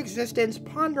spend my existence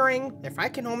pondering if I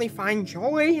can only find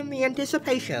joy in the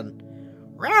anticipation,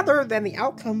 rather than the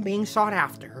outcome being sought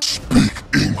after. Speak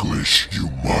English, you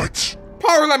mutt.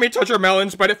 Power let me touch her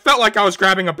melons, but it felt like I was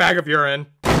grabbing a bag of urine.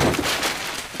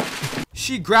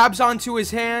 She grabs onto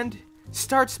his hand,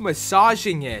 starts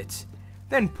massaging it,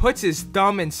 then puts his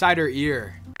thumb inside her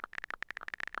ear.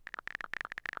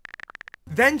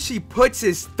 Then she puts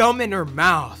his thumb in her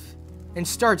mouth and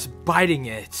starts biting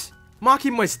it.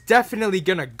 Makima's definitely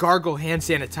gonna gargle hand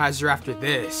sanitizer after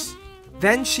this.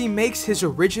 Then she makes his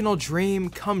original dream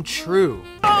come true.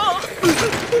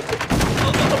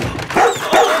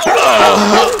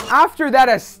 After that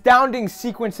astounding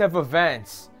sequence of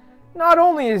events, not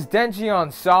only is Denji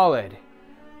on solid,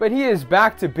 but he is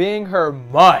back to being her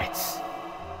mutt.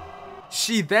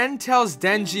 She then tells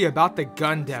Denji about the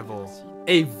Gun Devil,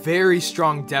 a very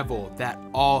strong devil that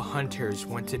all hunters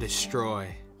want to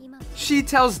destroy. She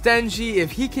tells Denji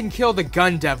if he can kill the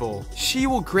Gun Devil, she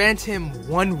will grant him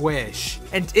one wish,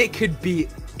 and it could be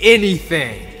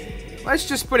anything. Let's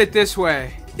just put it this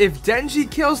way, if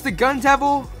Denji kills the Gun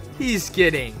Devil, he's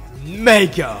getting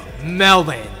mega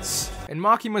melons. And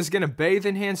Makima's gonna bathe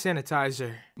in hand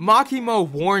sanitizer. Makima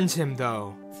warns him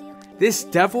though, this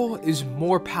devil is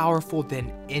more powerful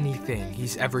than anything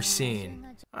he's ever seen.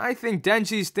 I think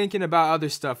Denji's thinking about other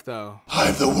stuff though.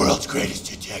 I'm the world's greatest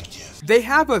detective. They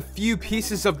have a few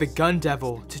pieces of the Gun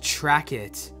Devil to track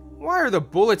it. Why are the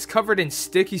bullets covered in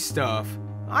sticky stuff?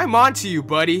 I'm onto you,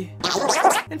 buddy.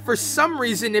 And for some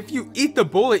reason, if you eat the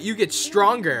bullet, you get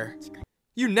stronger.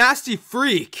 You nasty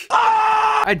freak.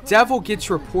 A devil gets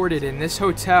reported in this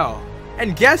hotel.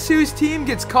 And guess whose team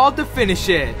gets called to finish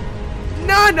it?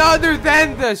 None other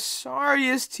than the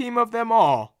sorriest team of them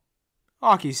all.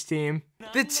 Aki's team.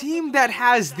 The team that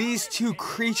has these two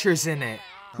creatures in it,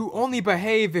 who only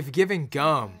behave if given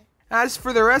gum. As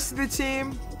for the rest of the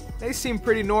team, they seem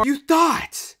pretty normal. You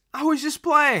thought I was just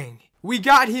playing. We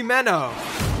got Himeno.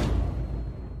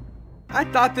 I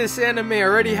thought this anime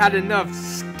already had enough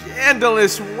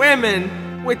scandalous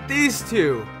women with these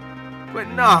two. But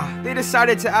nah, they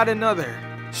decided to add another.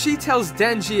 She tells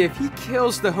Denji if he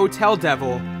kills the hotel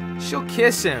devil, she'll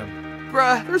kiss him.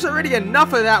 Bruh, there's already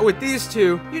enough of that with these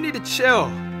two. You need to chill.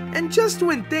 And just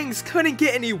when things couldn't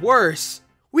get any worse,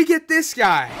 we get this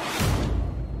guy,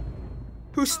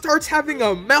 who starts having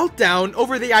a meltdown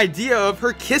over the idea of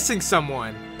her kissing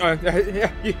someone.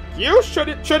 You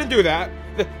shouldn't do that.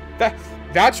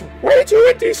 That's way too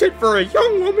indecent for a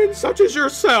young woman such as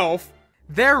yourself.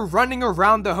 They're running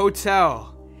around the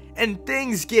hotel, and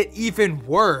things get even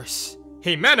worse.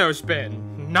 Himeno's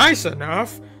been nice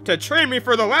enough to train me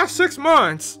for the last 6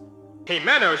 months.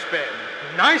 Himeno's been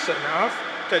nice enough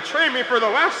to train me for the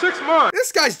last 6 months.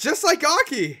 This guy's just like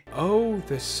Aki. Oh,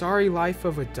 the sorry life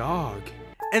of a dog.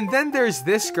 And then there's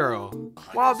this girl.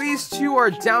 While these two are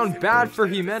down bad for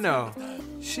Himeno,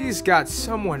 she's got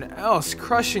someone else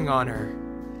crushing on her.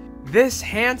 This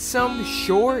handsome,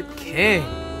 short king.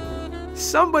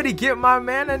 Somebody get my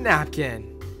man a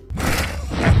napkin.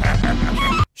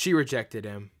 She rejected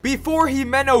him. Before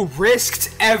Himeno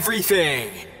risked everything,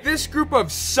 this group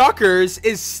of suckers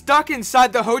is stuck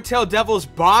inside the Hotel Devil's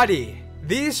body.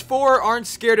 These four aren't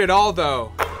scared at all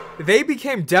though. They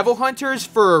became devil hunters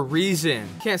for a reason.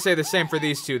 Can't say the same for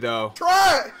these two though.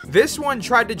 Try! This one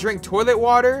tried to drink toilet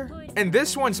water, and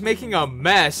this one's making a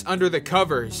mess under the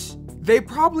covers. They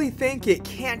probably think it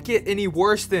can't get any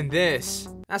worse than this.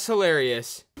 That's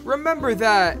hilarious. Remember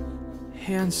that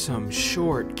handsome,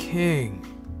 short king.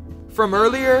 From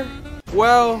earlier?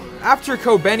 Well, after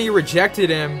Kobeni rejected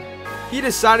him, he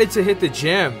decided to hit the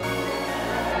gym.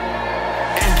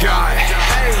 And God,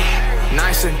 hey,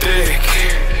 nice and thick.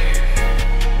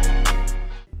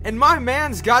 And my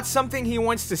man's got something he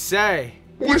wants to say.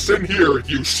 Listen here,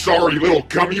 you sorry little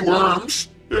gummy worms.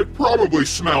 It probably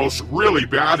smells really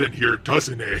bad in here,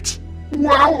 doesn't it?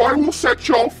 Well, I will set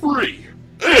y'all free.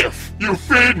 If you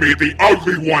feed me the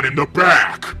ugly one in the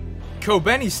back.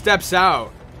 Kobeni steps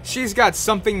out. She's got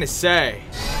something to say.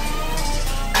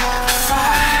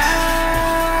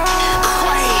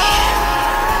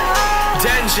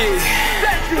 Denji,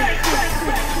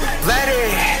 let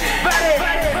it.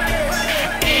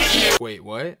 Wait,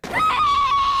 what?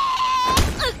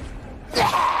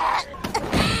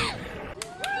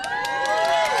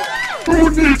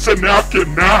 Who needs a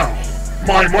napkin now?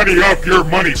 My money up, your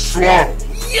money slow.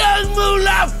 Young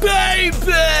Moolah,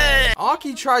 baby!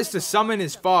 Aki tries to summon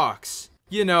his fox.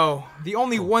 You know, the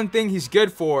only one thing he's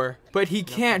good for, but he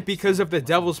can't because of the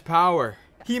devil's power.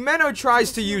 Himeno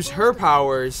tries to use her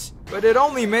powers, but it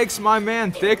only makes my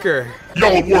man thicker.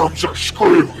 Y'all worms are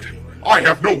screwed. I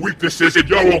have no weaknesses and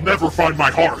y'all will never find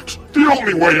my heart. The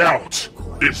only way out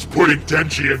is putting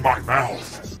Denji in my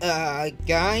mouth.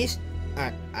 Guys,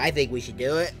 I think we should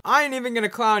do it. I ain't even gonna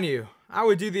clown you. I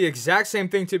would do the exact same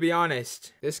thing, to be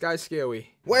honest. This guy's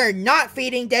scary. We're not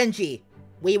feeding Denji.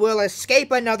 We will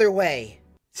escape another way.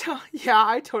 Yeah,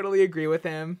 I totally agree with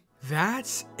him.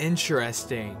 That's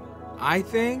interesting. I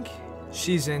think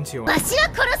she's into him.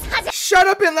 Shut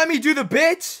up and let me do the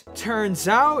bit! Turns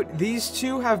out, these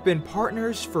two have been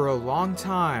partners for a long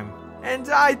time. And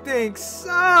I think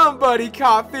somebody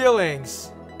caught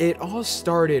feelings. It all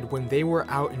started when they were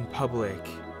out in public.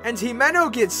 And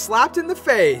Himeno gets slapped in the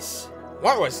face.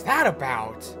 What was that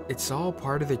about? It's all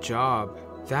part of the job.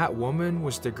 That woman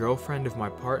was the girlfriend of my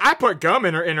partner. I put gum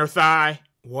in her inner thigh.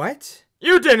 What?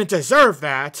 You didn't deserve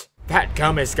that. That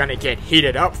gum is gonna get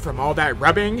heated up from all that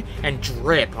rubbing and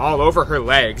drip all over her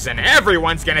legs, and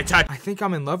everyone's gonna touch. I think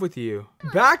I'm in love with you.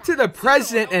 Back to the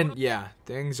present, and yeah,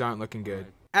 things aren't looking good.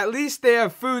 At least they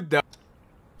have food, though.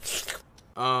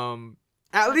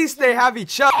 At least they have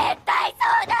each other.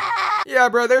 Yeah,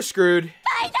 bro, they're screwed.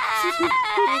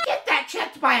 Get that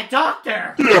checked by a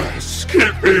doctor. Yes,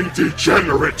 keep being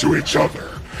degenerate to each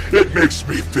other. It makes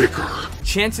me thicker.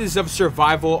 Chances of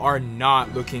survival are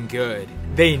not looking good.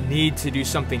 They need to do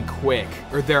something quick,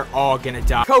 or they're all gonna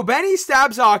die. Kobeni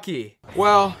stabs Aki.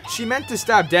 Well, she meant to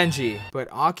stab Denji, but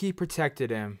Aki protected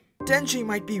him. Denji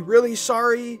might be really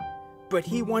sorry, but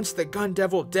he wants the gun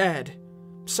devil dead.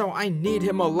 So I need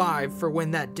him alive for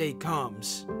when that day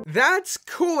comes. That's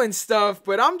cool and stuff,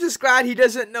 but I'm just glad he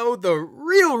doesn't know the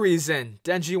real reason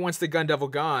Denji wants the gun devil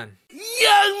gone.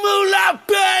 Young Moolah,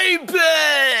 baby!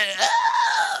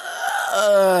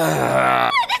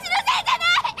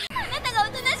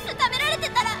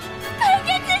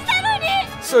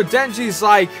 So Denji's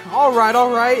like, alright,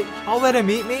 I'll let him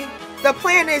eat me. The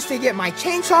plan is to get my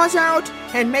chainsaws out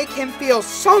and make him feel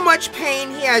so much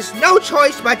pain he has no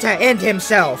choice but to end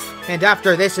himself. And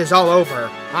after this is all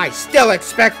over, I still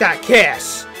expect that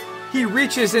kiss. He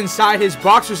reaches inside his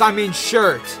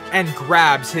shirt, and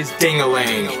grabs his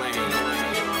ding-a-ling.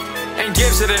 And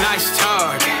gives it a nice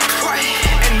tug.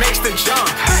 And makes the jump.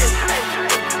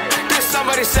 Did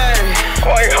somebody say?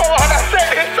 Wait, hold on, I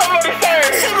said, did somebody say?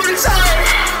 Somebody say!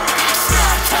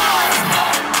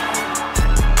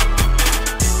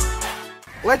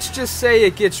 Let's just say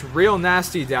it gets real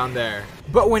nasty down there.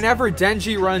 But whenever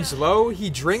Denji runs low, he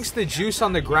drinks the juice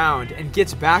on the ground and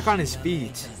gets back on his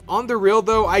feet. On the real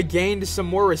though, I gained some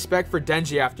more respect for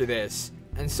Denji after this.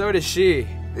 And so does she.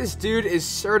 This dude is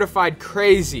certified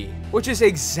crazy, which is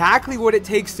exactly what it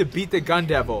takes to beat the gun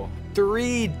devil.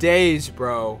 3 days,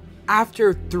 bro.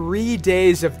 After 3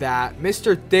 days of that,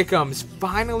 Mr. Thickums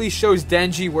finally shows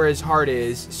Denji where his heart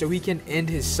is so he can end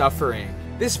his suffering.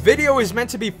 This video is meant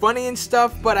to be funny and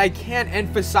stuff, but I can't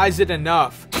emphasize it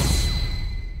enough.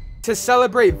 To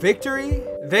celebrate victory,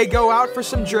 they go out for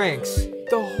some drinks.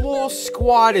 The whole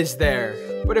squad is there,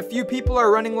 but a few people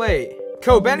are running late.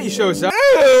 Kobeni shows up.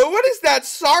 Ew, what is that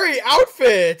sorry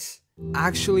outfit?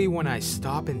 Actually, when I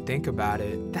stop and think about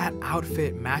it, that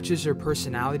outfit matches her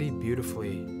personality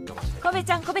beautifully.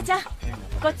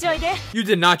 You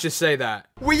did not just say that.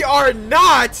 We are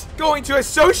not going to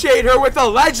associate her with a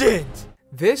legend!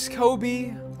 This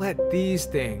Kobe let these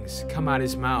things come out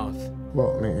his mouth.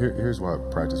 Well, I mean, here's why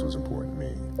practice was important to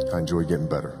me. I enjoy getting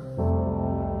better.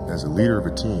 As a leader of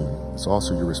a team, it's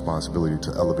also your responsibility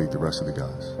to elevate the rest of the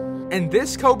guys. And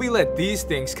this Kobe let these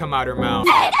things come out her mouth.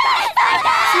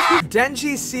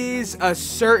 Denji sees a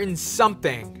certain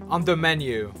something on the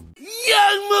menu.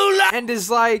 Young Moolah! And is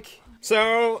like,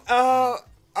 So,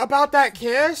 about that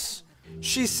kiss?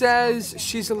 she says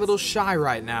she's a little shy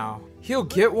right now. He'll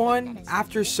get one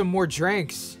after some more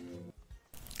drinks.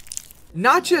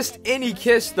 Not just any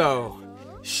kiss though.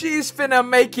 She's finna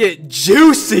make it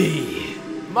juicy.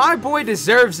 My boy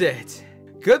deserves it.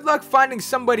 Good luck finding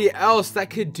somebody else that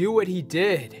could do what he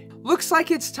did. Looks like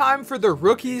it's time for the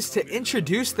rookies to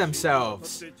introduce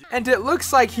themselves. And it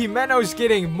looks like Himeno's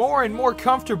getting more and more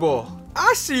comfortable.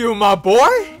 I see you, my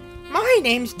boy. My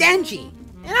name's Denji,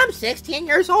 and I'm 16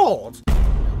 years old.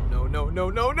 No.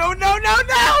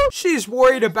 She's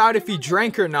worried about if he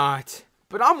drank or not.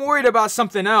 But I'm worried about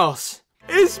something else.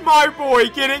 Is my boy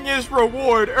getting his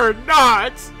reward or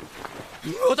not?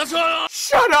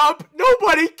 Shut up!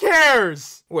 Nobody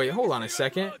cares! Wait, hold on a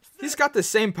second. He's got the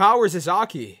same powers as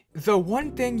Aki. The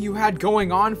one thing you had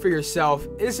going on for yourself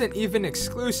isn't even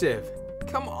exclusive.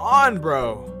 Come on,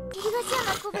 bro.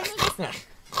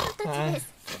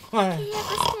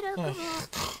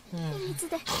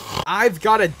 I've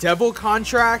got a devil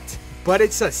contract, but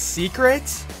it's a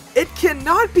secret? It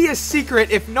cannot be a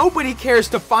secret if nobody cares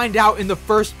to find out in the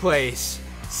first place.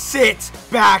 Sit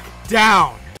back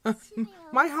down.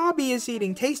 My hobby is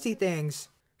eating tasty things.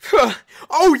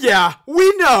 Oh yeah,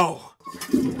 we know!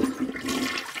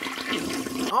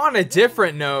 On a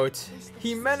different note,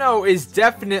 Himeno is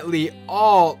definitely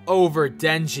all over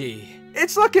Denji.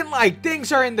 It's looking like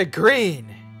things are in the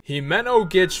green. Himeno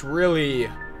gets really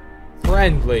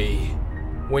friendly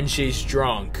when she's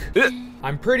drunk.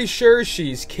 I'm pretty sure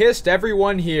she's kissed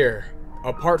everyone here,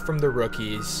 apart from the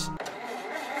rookies.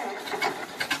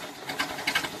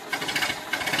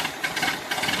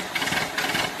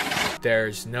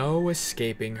 There's no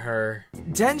escaping her.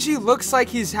 Denji looks like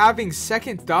he's having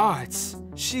second thoughts.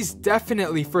 She's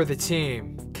definitely for the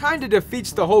team. Kinda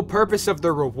defeats the whole purpose of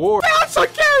the reward. That's a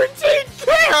guaranteed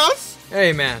kiss!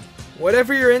 Hey man,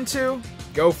 whatever you're into,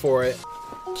 go for it.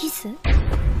 Kiss?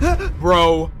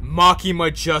 Bro,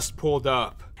 Makima just pulled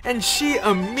up. And she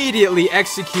immediately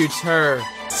executes her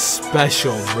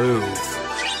special move.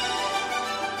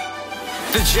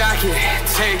 The jacket,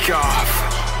 take off.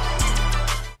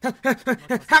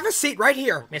 Have a seat right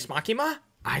here, Miss Makima.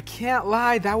 I can't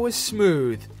lie, that was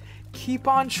smooth. Keep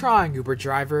on trying, Uber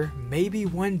driver. Maybe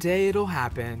one day it'll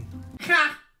happen.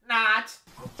 Ha! Not.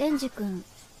 Denji-kun,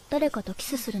 誰かとキ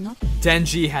スするの?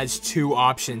 Denji has two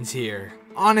options here.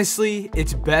 Honestly,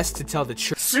 it's best to tell the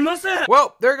truth.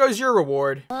 Well, there goes your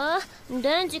reward.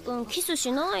 Denji-kun キス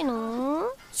しない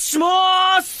の?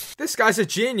 This guy's a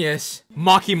genius.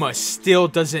 Makima still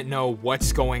doesn't know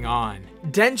what's going on.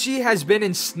 Denji has been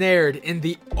ensnared in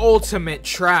the ultimate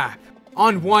trap.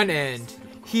 On one end,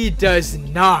 he does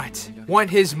not want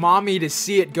his mommy to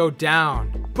see it go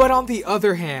down. But on the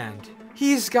other hand,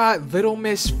 he's got Little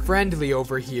Miss Friendly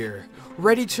over here,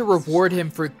 ready to reward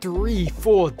him for 3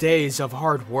 full days of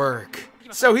hard work.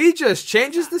 So he just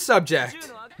changes the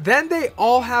subject. Then they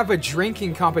all have a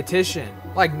drinking competition.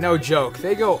 Like, no joke,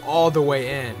 they go all the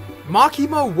way in.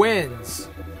 Makima wins.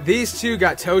 These two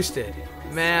got toasted.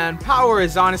 Man, power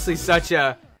is honestly such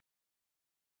a...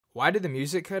 Why did the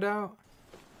music cut out?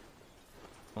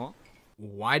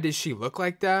 Why does she look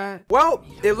like that? Well,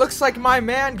 it looks like my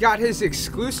man got his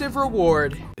exclusive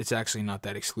reward. It's actually not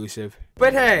that exclusive.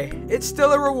 But hey, it's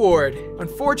still a reward.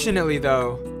 Unfortunately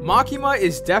though, Makima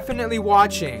is definitely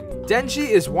watching. Denji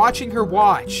is watching her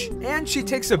watch, and she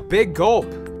takes a big gulp,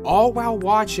 all while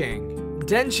watching.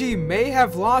 Denji may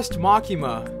have lost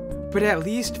Makima, but at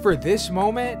least for this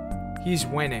moment, he's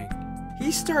winning.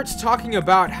 He starts talking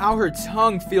about how her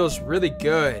tongue feels really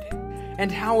good,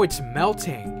 and how it's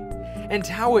melting. And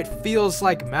how it feels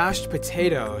like mashed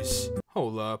potatoes.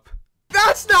 Hold up.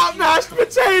 That's not mashed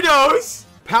potatoes!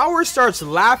 Power starts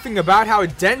laughing about how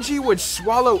Denji would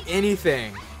swallow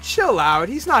anything. Chill out,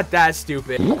 he's not that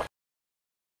stupid.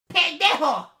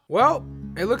 Well,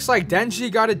 it looks like Denji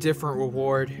got a different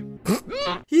reward.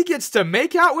 He gets to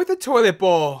make out with a toilet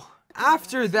bowl.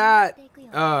 After that,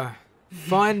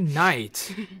 fun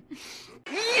night.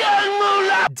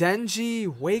 Denji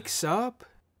wakes up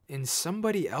in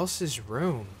somebody else's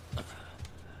room.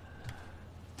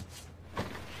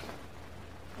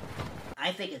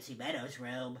 I think it's Himeno's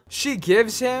room. She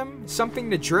gives him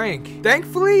something to drink.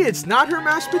 Thankfully, it's not her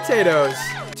mashed potatoes.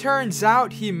 Turns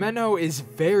out Himeno is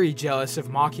very jealous of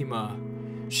Makima.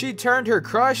 She turned her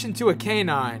crush into a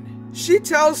canine. She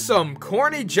tells some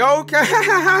corny joke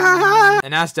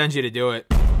and asks Denji to do it.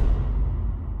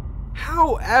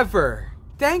 However,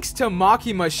 thanks to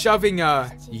Makima shoving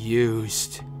a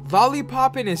used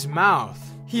lollipop in his mouth,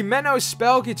 Himeno's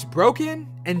spell gets broken,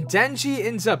 and Denji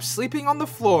ends up sleeping on the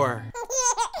floor.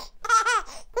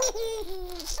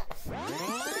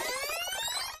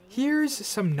 Here's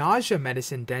some nausea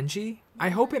medicine, Denji. I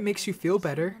hope it makes you feel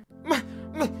better.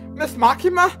 Miss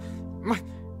Makima?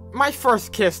 My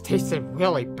first kiss tasted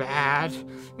really bad.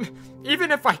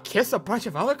 Even if I kiss a bunch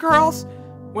of other girls,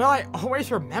 will I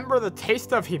always remember the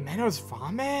taste of Himeno's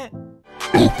vomit?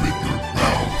 Open your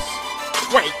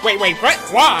mouth. Wait, what?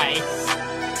 Why?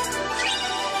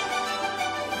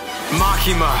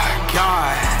 Makima,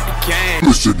 God, gang.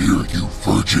 Listen here, you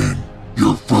virgin.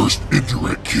 Your first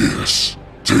indirect kiss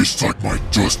tastes like my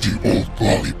dusty old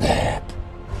lollipop.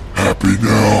 Happy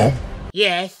now?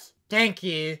 Yes, thank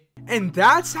you. And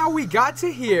that's how we got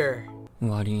to here.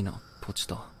 My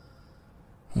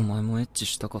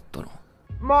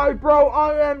bro,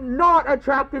 I am not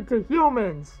attracted to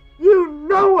humans. You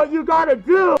know what you gotta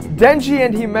do. Denji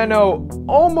and Himeno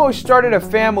almost started a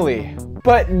family,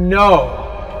 but no.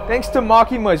 Thanks to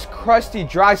Makima's crusty,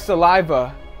 dry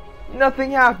saliva,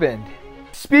 nothing happened.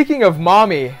 Speaking of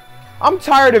mommy, I'm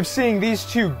tired of seeing these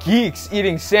two geeks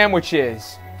eating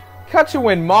sandwiches. Cut to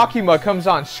when Makima comes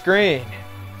on screen.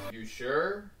 You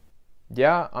sure?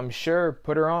 Yeah, I'm sure.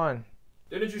 Put her on.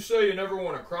 Didn't you say you never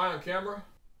want to cry on camera?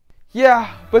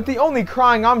 Yeah, but the only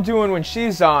crying I'm doing when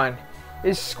she's on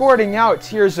is squirting out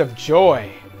tears of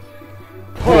joy.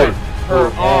 Put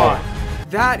her on.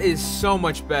 That is so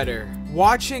much better.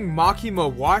 Watching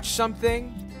Makima watch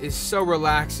something is so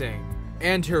relaxing.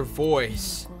 And her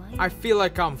voice. I feel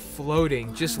like I'm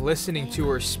floating just listening to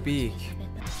her speak.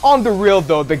 On the real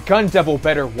though, the Gun Devil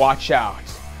better watch out.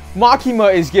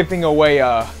 Makima is giving away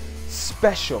a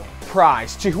special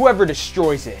prize to whoever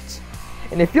destroys it.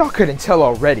 And if y'all couldn't tell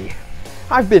already,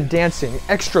 I've been dancing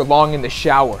extra long in the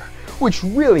shower, which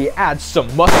really adds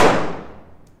some muscle.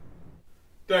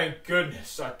 Thank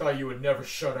goodness, I thought you would never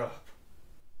shut up.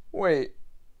 Wait.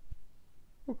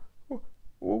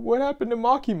 What happened to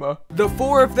Makima? The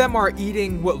four of them are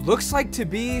eating what looks like to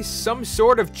be some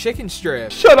sort of chicken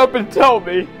strip. Shut up and tell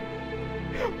me!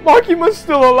 Makima's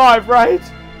still alive, right?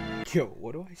 Yo,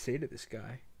 what do I say to this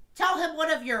guy? Tell him one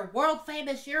of your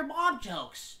world-famous Your Mom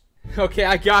jokes. Okay,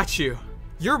 I got you.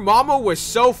 Your mama was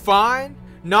so fine,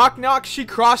 knock knock, she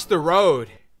crossed the road.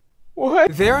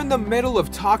 What? They're in the middle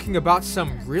of talking about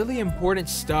some really important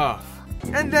stuff.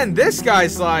 And then this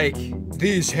guy's like,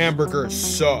 these hamburgers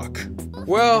suck.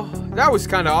 Well, that was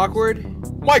kinda awkward.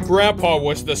 My grandpa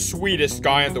was the sweetest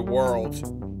guy in the world.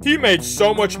 He made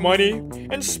so much money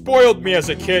and spoiled me as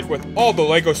a kid with all the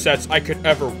Lego sets I could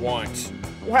ever want.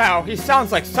 Wow, he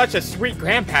sounds like such a sweet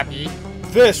grandpappy.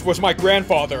 This was my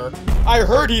grandfather. I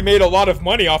heard he made a lot of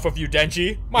money off of you,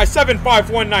 Denji. My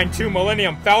 75192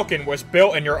 Millennium Falcon was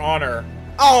built in your honor.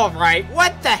 Alright,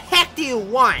 what the heck do you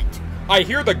want? I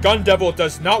hear the Gun Devil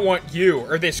does not want you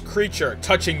or this creature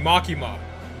touching Makima.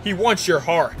 He wants your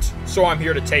heart, so I'm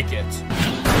here to take it.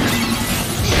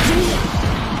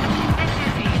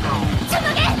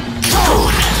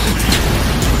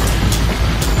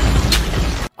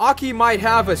 Aki might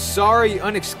have a sorry,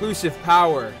 unexclusive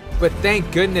power, but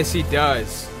thank goodness he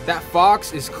does. That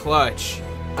fox is clutch.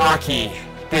 Aki,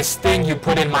 this thing you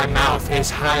put in my mouth is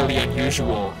highly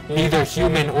unusual. Neither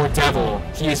human or devil,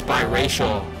 he is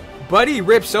biracial. Buddy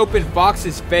rips open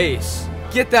Fox's face.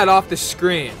 Get that off the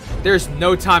screen. There's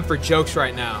no time for jokes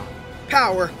right now.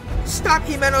 Power, stop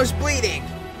Himeno's bleeding.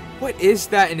 What is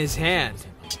that in his hand?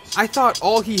 I thought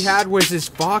all he had was his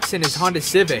Fox and his Honda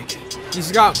Civic.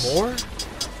 He's got more?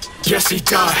 Yes, he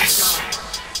does.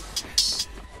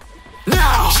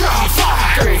 Now,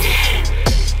 3.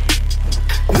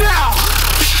 Now,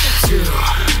 2.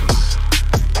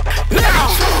 Now,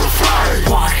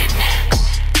 1.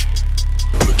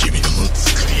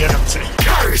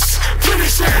 Curse!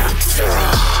 Finish him!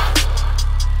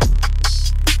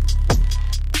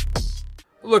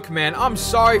 Look, man, I'm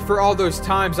sorry for all those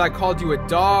times I called you a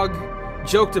dog,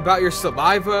 joked about your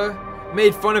saliva,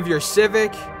 made fun of your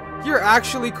Civic. You're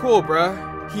actually cool, bruh.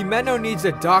 Himeno needs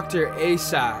a doctor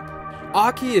ASAP.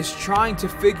 Aki is trying to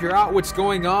figure out what's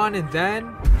going on, and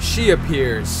then she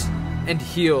appears and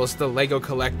heals the Lego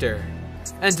collector.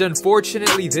 And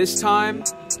unfortunately this time,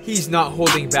 he's not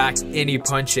holding back any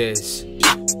punches.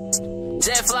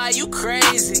 Jetfly, you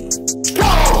crazy.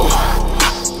 Go!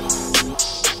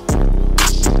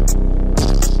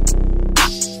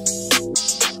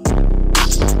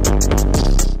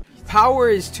 Power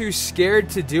is too scared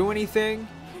to do anything,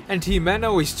 and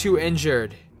Himeno is too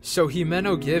injured. So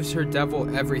Himeno gives her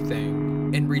devil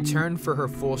everything in return for her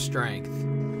full strength.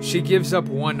 She gives up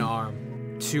 1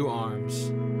 arm, 2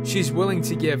 arms. She's willing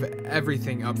to give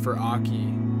everything up for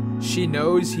Aki. She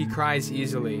knows he cries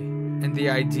easily, And the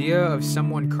idea of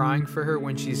someone crying for her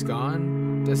when she's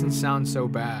gone doesn't sound so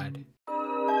bad.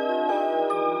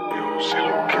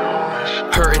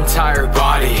 Her entire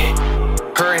body,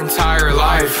 her entire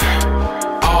life,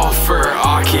 all for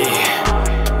Aki.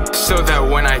 So that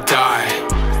when I die,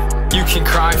 you can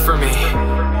cry for me.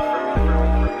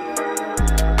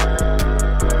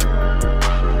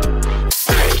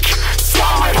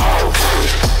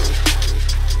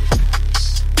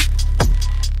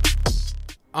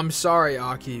 I'm sorry,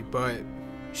 Aki, but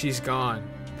she's gone.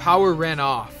 Power ran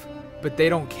off, but they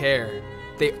don't care.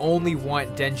 They only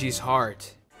want Denji's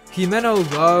heart. Himeno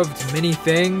loved many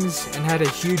things and had a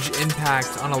huge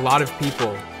impact on a lot of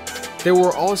people. There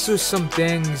were also some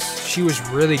things she was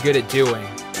really good at doing.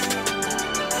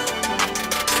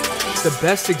 The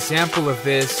best example of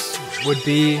this would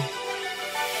be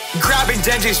grabbing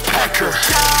Denji's pecker.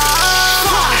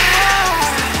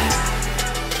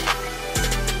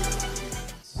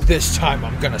 This time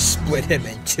I'm gonna split him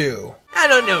in two. I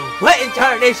don't know what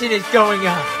incarnation is going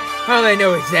on. All I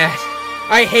know is that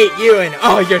I hate you and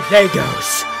all your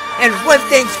Legos. And one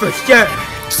thing's for sure.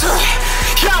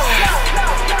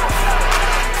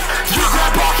 You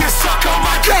grab back and suck on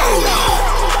my gold.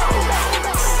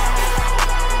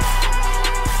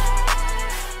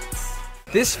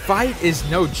 This fight is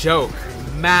no joke.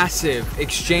 Massive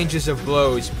exchanges of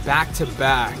blows back to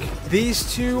back.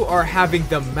 These two are having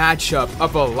the matchup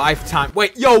of a lifetime.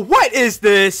 Wait, yo, what is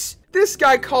this? This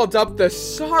guy called up the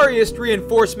sorriest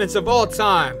reinforcements of all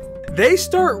time. They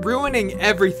start ruining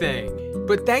everything,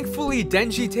 but thankfully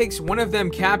Denji takes one of them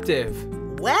captive.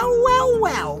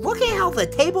 Well, look at how the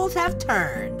tables have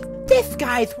turned. This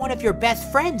guy's one of your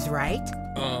best friends, right?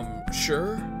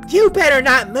 Sure. You better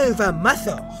not move a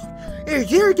muscle, or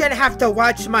you're gonna have to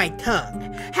watch my tongue.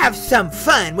 Have some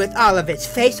fun with all of its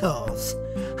face holes.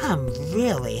 I'm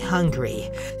really hungry,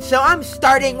 so I'm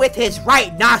starting with his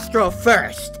right nostril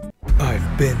first.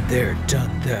 I've been there,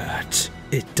 done that.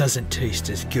 It doesn't taste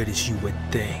as good as you would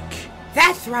think.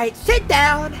 That's right, sit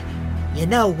down. You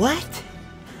know what?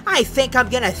 I think I'm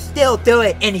gonna still do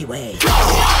it anyway.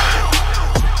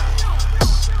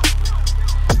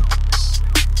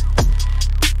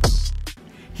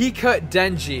 He cut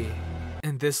Denji,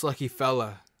 and this lucky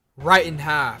fella, right in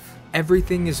half.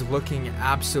 Everything is looking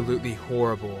absolutely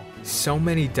horrible. So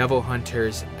many devil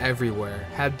hunters everywhere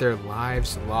had their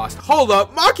lives lost. Hold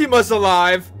up, Makima's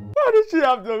alive! Why did she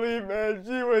have to leave, man?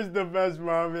 She was the best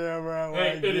mommy ever. I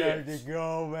Hey, idiots. had to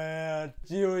go, man.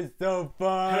 She was so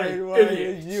fun. Hey, Why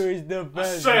idiots. She was the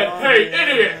best I said, mommy hey,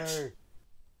 ever. idiots!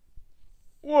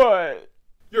 What?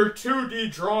 Your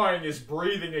 2D drawing is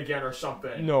breathing again or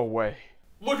something. No way.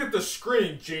 Look at the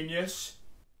screen, genius.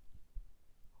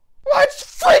 Let's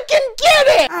freaking get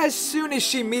it! As soon as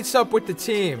she meets up with the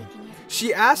team,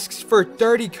 she asks for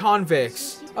 30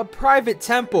 convicts, a private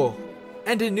temple,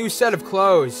 and a new set of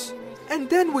clothes. And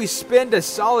then we spend a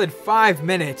solid 5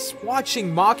 minutes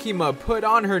watching Makima put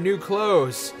on her new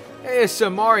clothes,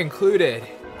 ASMR included.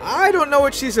 I don't know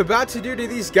what she's about to do to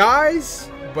these guys,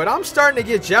 but I'm starting to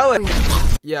get jealous.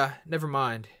 Yeah, never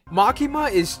mind.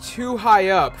 Makima is too high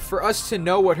up for us to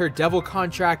know what her devil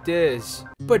contract is.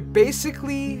 But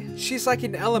basically, she's like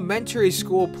an elementary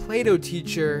school Play-Doh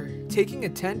teacher taking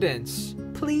attendance.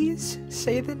 Please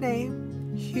say the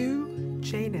name Hugh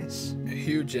Janus.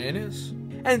 Hugh Janus?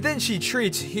 And then she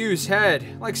treats Hugh's head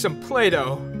like some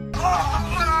Play-Doh.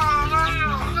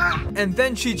 And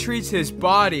then she treats his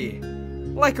body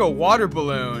like a water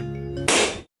balloon.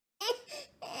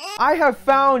 I have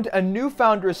found a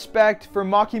newfound respect for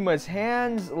Makima's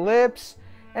hands, lips,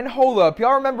 and hold up,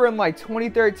 y'all remember in like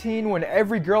 2013 when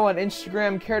every girl on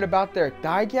Instagram cared about their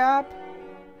thigh gap?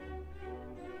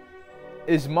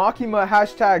 Is Makima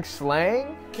hashtag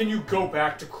slang? Can you go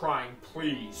back to crying,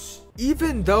 please?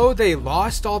 Even though they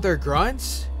lost all their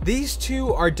grunts, these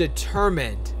two are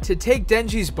determined to take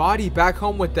Denji's body back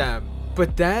home with them.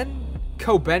 But then,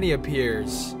 Kobeni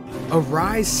appears.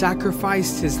 Arise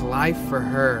sacrificed his life for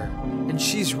her, and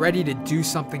she's ready to do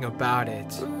something about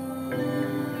it.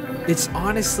 It's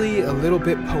honestly a little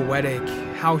bit poetic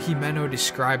how Himeno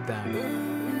described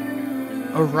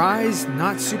them. Arise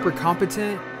not super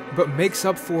competent, but makes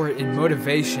up for it in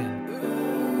motivation.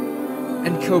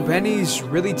 And Kobeni's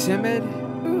really timid,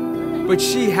 but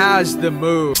she has the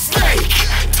move. Snake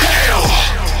tail.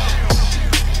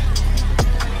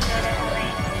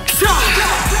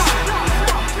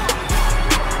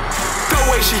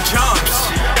 The way she jumps,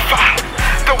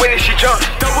 the way that she jumps,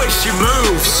 the way she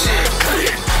moves,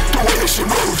 the way that she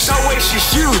moves, the way she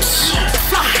shoots,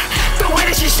 the way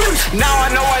that she shoots. Now I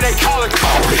know why they call it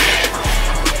Kobe.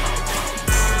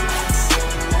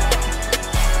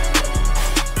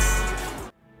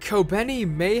 Kobeni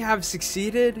may have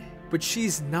succeeded, but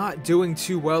she's not doing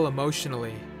too well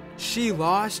emotionally. She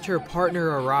lost her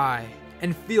partner Arai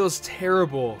and feels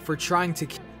terrible for trying to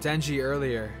kill Denji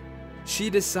earlier. She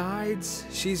decides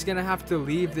she's gonna have to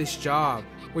leave this job,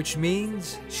 which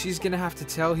means she's gonna have to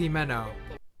tell Himeno.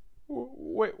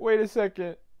 Wait a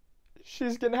second.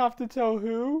 She's gonna have to tell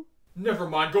who? Never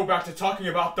mind, go back to talking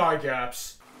about thigh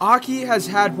gaps. Aki has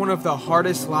had one of the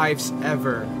hardest lives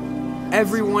ever.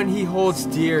 Everyone he holds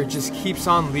dear just keeps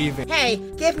on leaving. Hey,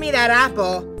 give me that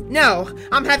apple. No,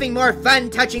 I'm having more fun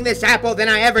touching this apple than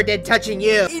I ever did touching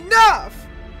you. Enough!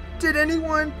 Did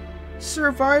anyone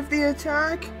survive the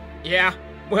attack? Yeah,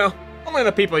 well, only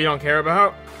the people you don't care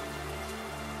about.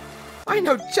 I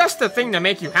know just the thing to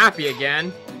make you happy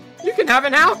again. You can have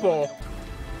an apple.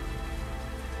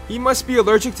 He must be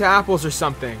allergic to apples or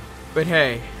something. But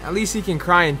hey, at least he can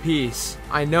cry in peace.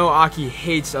 I know Aki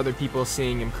hates other people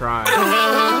seeing him cry.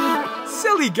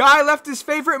 Silly guy left his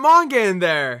favorite manga in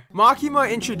there. Makima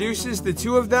introduces the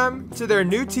two of them to their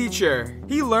new teacher.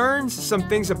 He learns some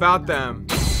things about them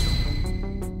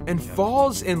and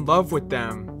falls in love with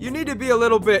them. You need to be a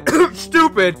little bit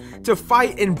stupid to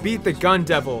fight and beat the gun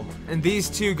devil. And these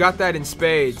two got that in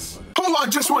spades. Hold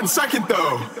on just 1 second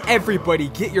though. Everybody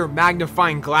get your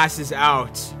magnifying glasses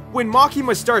out. When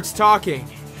Makima starts talking,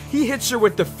 he hits her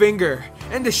with the finger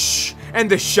and the shh and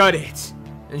the shut it.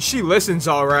 And she listens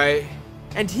alright.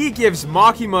 And he gives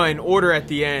Makima an order at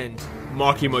the end.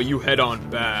 Makima, you head on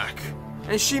back.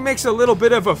 And she makes a little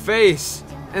bit of a face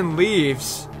and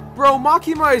leaves. Bro,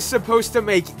 Makima is supposed to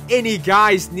make any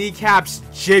guy's kneecaps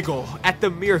jiggle at the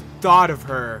mere thought of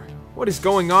her. What is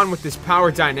going on with this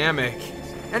power dynamic?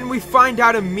 And we find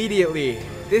out immediately,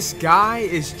 this guy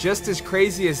is just as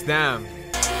crazy as them.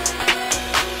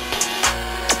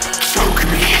 Choke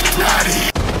me, daddy.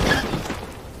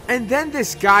 And then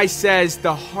this guy says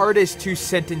the hardest 2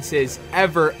 sentences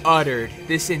ever uttered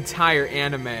this entire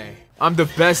anime. I'm the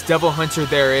best devil hunter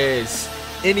there is.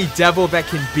 Any devil that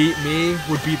can beat me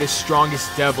would be the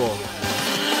strongest devil.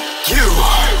 You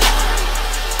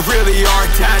really are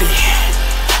daddy.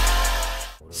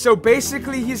 So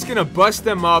basically he's gonna bust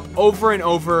them up over and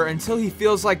over until he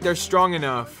feels like they're strong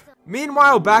enough.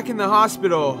 Meanwhile, back in the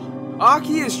hospital,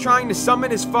 Aki is trying to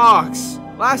summon his fox.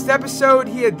 Last episode,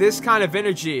 he had this kind of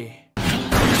energy.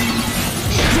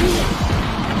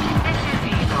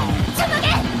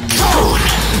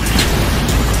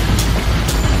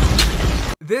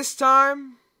 This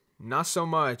time, not so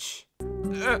much.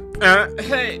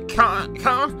 Hey,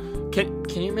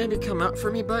 can you maybe come out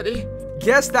for me, buddy?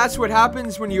 Guess that's what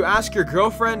happens when you ask your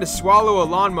girlfriend to swallow a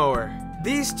lawnmower.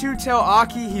 These two tell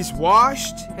Aki he's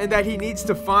washed and that he needs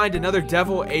to find another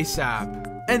devil ASAP.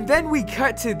 And then we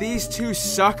cut to these two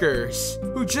suckers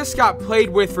who just got played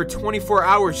with for 24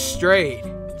 hours straight.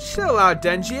 Chill out,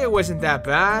 Denji, it wasn't that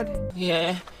bad.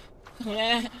 Yeah.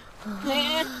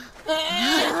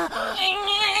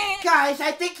 Guys,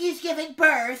 I think he's giving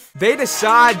birth. They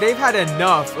decide they've had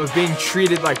enough of being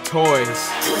treated like toys.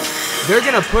 They're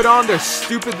gonna put on their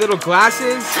stupid little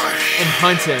glasses and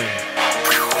hunt him.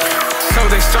 So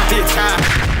they start the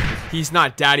attack. He's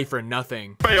not daddy for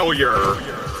nothing. Failure.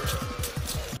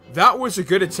 That was a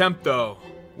good attempt though.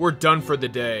 We're done for the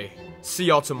day. See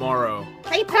y'all tomorrow.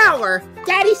 Hey, Power,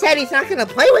 Daddy said he's not gonna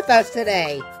play with us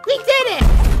today. We did it!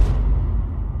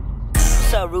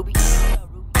 What's up, Ruby?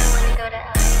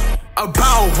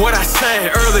 About what I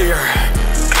said earlier.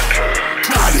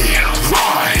 Daddy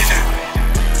lied.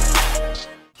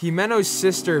 Himeno's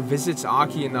sister visits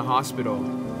Aki in the hospital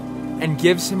and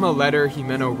gives him a letter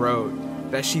Himeno wrote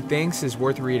that she thinks is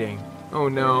worth reading. Oh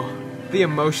no, the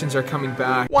emotions are coming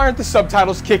back. Why aren't the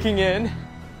subtitles kicking in?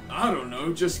 I don't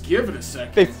know, just give it a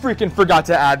second. They freaking forgot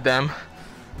to add them.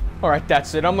 Alright,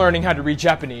 that's it. I'm learning how to read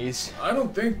Japanese. I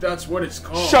don't think that's what it's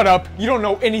called. Shut up! You don't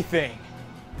know anything!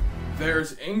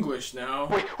 There's English now.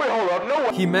 Wait, hold up, no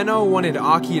one— Himeno wanted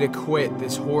Aki to quit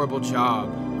this horrible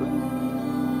job.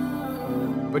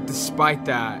 But despite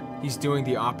that, he's doing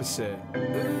the opposite.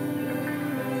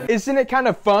 Isn't it kind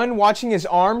of fun watching his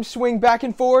arms swing back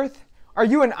and forth? Are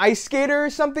you an ice skater or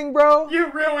something, bro? You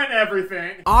ruin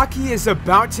everything! Aki is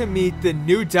about to meet the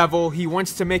new devil he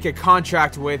wants to make a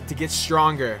contract with to get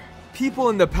stronger. People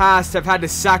in the past have had to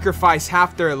sacrifice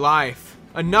half their life.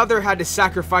 Another had to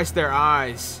sacrifice their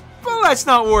eyes. But let's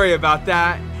not worry about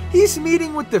that. He's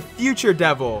meeting with the future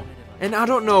devil. And I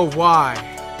don't know why,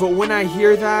 but when I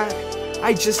hear that,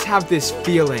 I just have this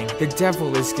feeling the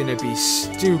devil is gonna be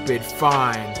stupid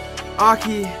fine.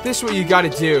 Aki, this is what you gotta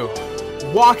do.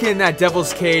 Walk in that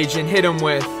devil's cage and hit him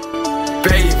with,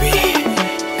 Baby,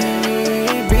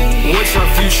 what's our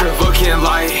future looking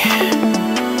like?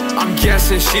 I'm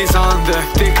guessing she's on the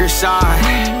thicker side,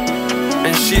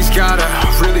 and she's got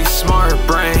a really smart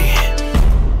brain.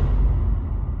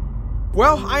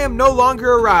 Well, I am no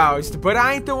longer aroused, but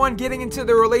I ain't the one getting into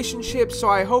the relationship, so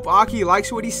I hope Aki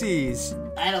likes what he sees.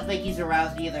 I don't think he's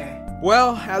aroused either.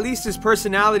 Well, at least his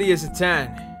personality is a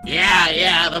 10.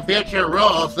 Yeah, the future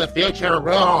rules, the future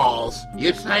rules.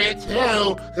 You say it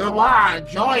too. Come on,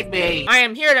 join me. I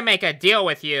am here to make a deal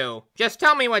with you. Just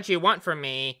tell me what you want from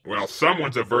me. Well,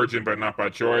 someone's a virgin, but not by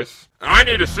choice. I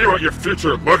need to see what your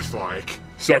future looks like.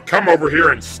 So come over here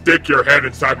and stick your head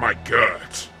inside my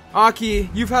gut.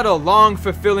 Aki, you've had a long,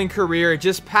 fulfilling career.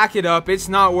 Just pack it up. It's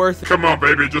not worth it. Come on,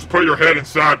 baby. Just put your head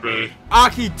inside me.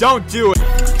 Aki, don't do it.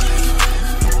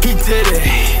 He did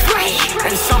it.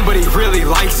 And somebody really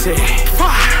likes it.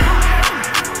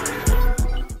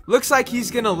 Looks like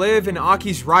he's gonna live in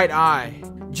Aki's right eye.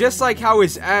 Just like how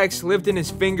his ex lived in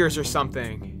his fingers or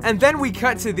something. And then we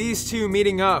cut to these two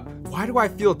meeting up. Why do I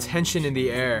feel tension in the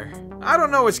air? I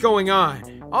don't know what's going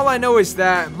on. All I know is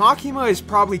that Makima is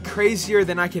probably crazier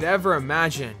than I could ever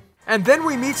imagine. And then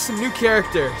we meet some new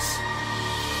characters.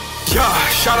 Yeah,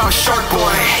 shout out Shark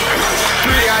Boy.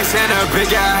 3 eyes and a big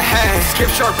ass head. Skip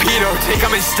Sharpedo, take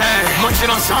him instead. Munching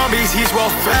on zombies, he's well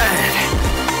fed.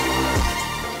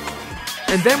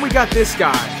 And then we got this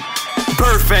guy.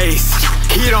 Birdface,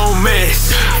 he don't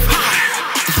miss.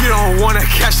 You don't wanna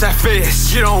catch that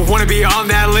fist. You don't wanna be on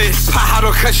that list.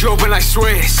 Pajaro cut you open like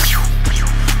Swiss.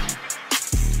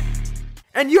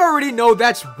 And you already know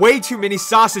that's way too many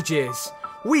sausages.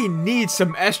 We need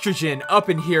some estrogen up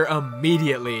in here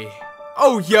immediately.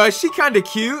 Oh yeah, she kinda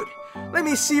cute. Let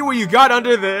me see what you got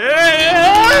under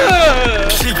there.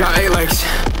 She got 8 legs,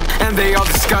 and they all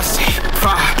disgusting.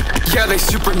 Yeah, they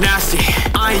super nasty.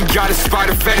 I ain't got a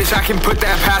spider fetish, I can put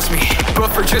that past me. But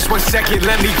for just 1 second,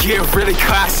 let me get really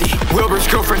classy. Wilbur's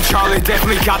girlfriend Charlotte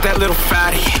definitely got that little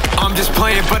fatty. I'm just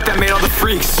playing, but that made all the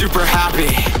freaks super happy.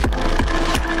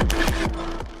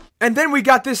 And then we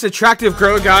got this attractive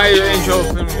girl guy, Angel.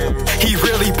 He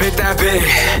really bit that big.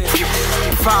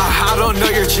 I don't know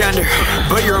your gender,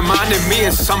 but you're reminding me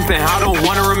of something I don't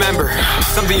want to remember.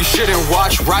 Something you shouldn't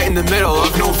watch right in the middle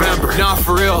of November. Not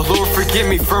for real, Lord forgive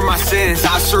me for my sins,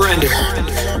 I surrender.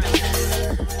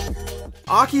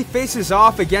 Aki faces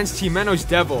off against Himeno's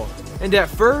devil. And at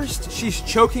first, she's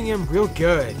choking him real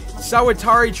good.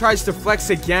 Sawatari tries to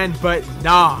flex again, but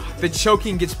nah, the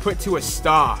choking gets put to a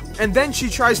stop. And then she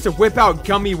tries to whip out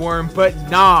Gummy Worm, but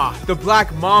nah, the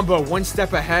Black Mamba 1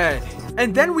 step ahead.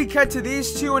 And then we cut to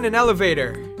these two in an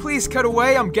elevator. Please cut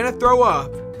away, I'm gonna throw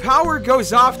up. Power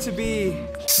goes off to be...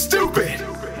 stupid!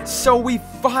 So we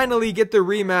finally get the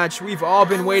rematch we've all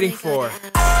been waiting for.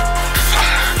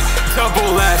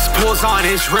 Double S pulls on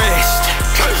his wrist.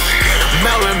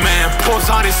 Melon Man pulls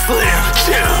on his slim.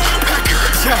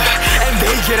 And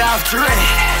they get after it.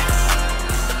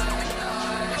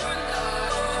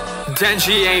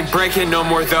 Denji ain't breaking no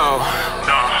more though.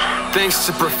 Thanks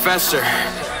to Professor,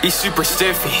 he's super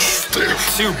stiffy.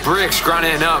 2 bricks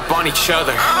grinding up on each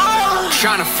other,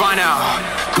 trying to find out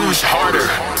who's harder.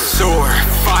 Sword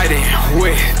fighting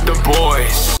with the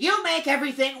boys. You make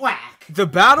everything whack. The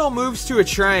battle moves to a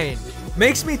train.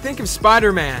 Makes me think of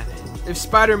Spider-Man. If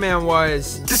Spider-Man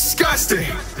was... disgusting!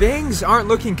 Things aren't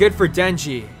looking good for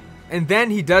Denji. And then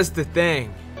he does the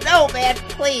thing. No, man,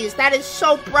 please. That is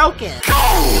so broken.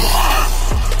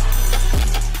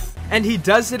 And he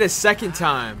does it a second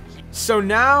time. So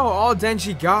now all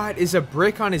Denji got is a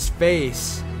brick on his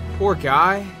face. Poor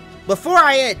guy. Before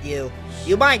I end you,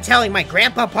 you mind telling my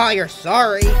grandpapa you're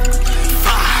sorry?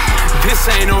 This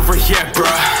ain't over yet,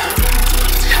 bruh.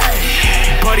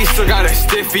 But he still got a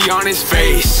stiffy on his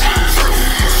face.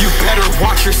 You better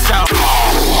watch yourself.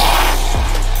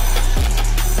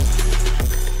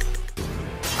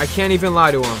 I can't even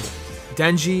lie to him.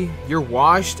 Denji, you're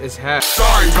washed as heck.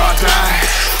 Sorry about that.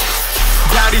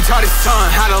 Daddy taught his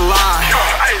son how to lie.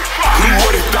 Who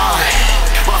would've thought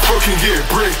my foot can get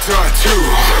bricked up too?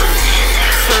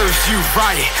 Serves you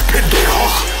right,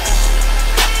 pendejo.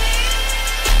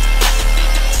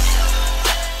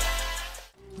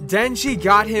 Denji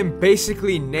got him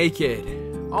basically naked,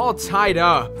 all tied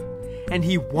up, and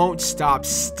he won't stop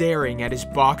staring at his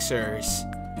boxers.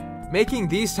 Making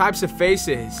these types of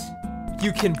faces,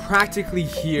 you can practically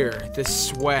hear the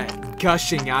sweat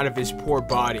gushing out of his poor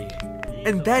body.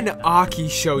 And then Aki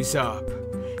shows up.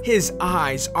 His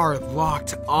eyes are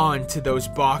locked on to those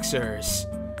boxers,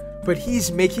 but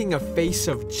he's making a face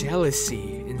of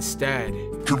jealousy instead.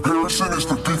 Comparison is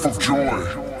the thief of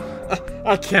joy.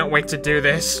 I can't wait to do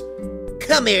this.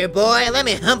 Come here, boy. Let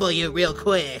me humble you real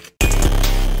quick.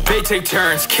 They take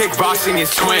turns kickboxing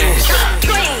as twins.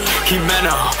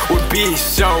 Himeno would be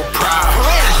so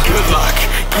proud. Good luck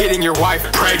getting your wife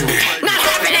pregnant. Not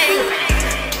happening!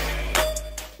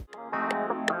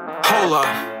 Hold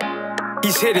up,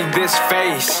 he's hitting this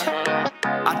face.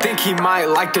 I think he might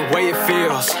like the way it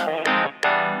feels.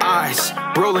 Eyes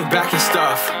rolling back and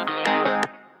stuff.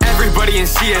 Everybody in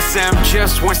CSM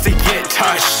just wants to get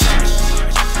touched.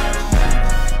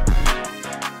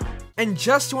 And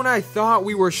just when I thought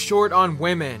we were short on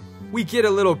women, we get a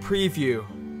little preview.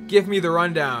 Give me the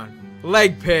rundown.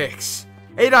 Leg picks.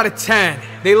 8 out of 10.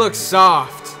 They look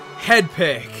soft. Head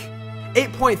pick.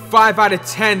 8.5 out of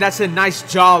 10. That's a nice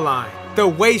jawline. The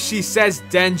way she says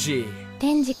Denji.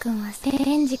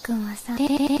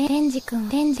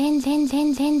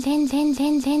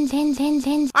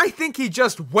 I think he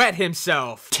just wet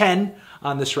himself. 10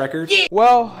 on this record.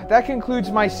 Well, that concludes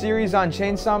my series on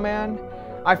Chainsaw Man.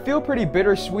 I feel pretty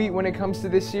bittersweet when it comes to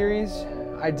this series.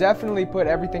 I definitely put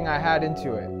everything I had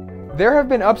into it. There have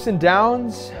been ups and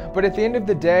downs, but at the end of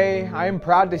the day, I am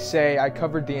proud to say I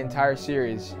covered the entire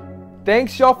series.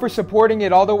 Thanks y'all for supporting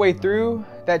it all the way through.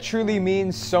 That truly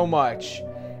means so much.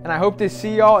 And I hope to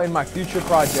see y'all in my future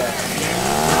projects.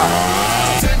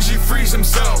 Denji frees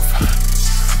himself.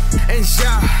 And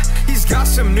yeah, he's got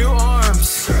some new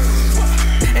arms.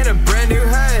 And a brand new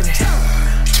head.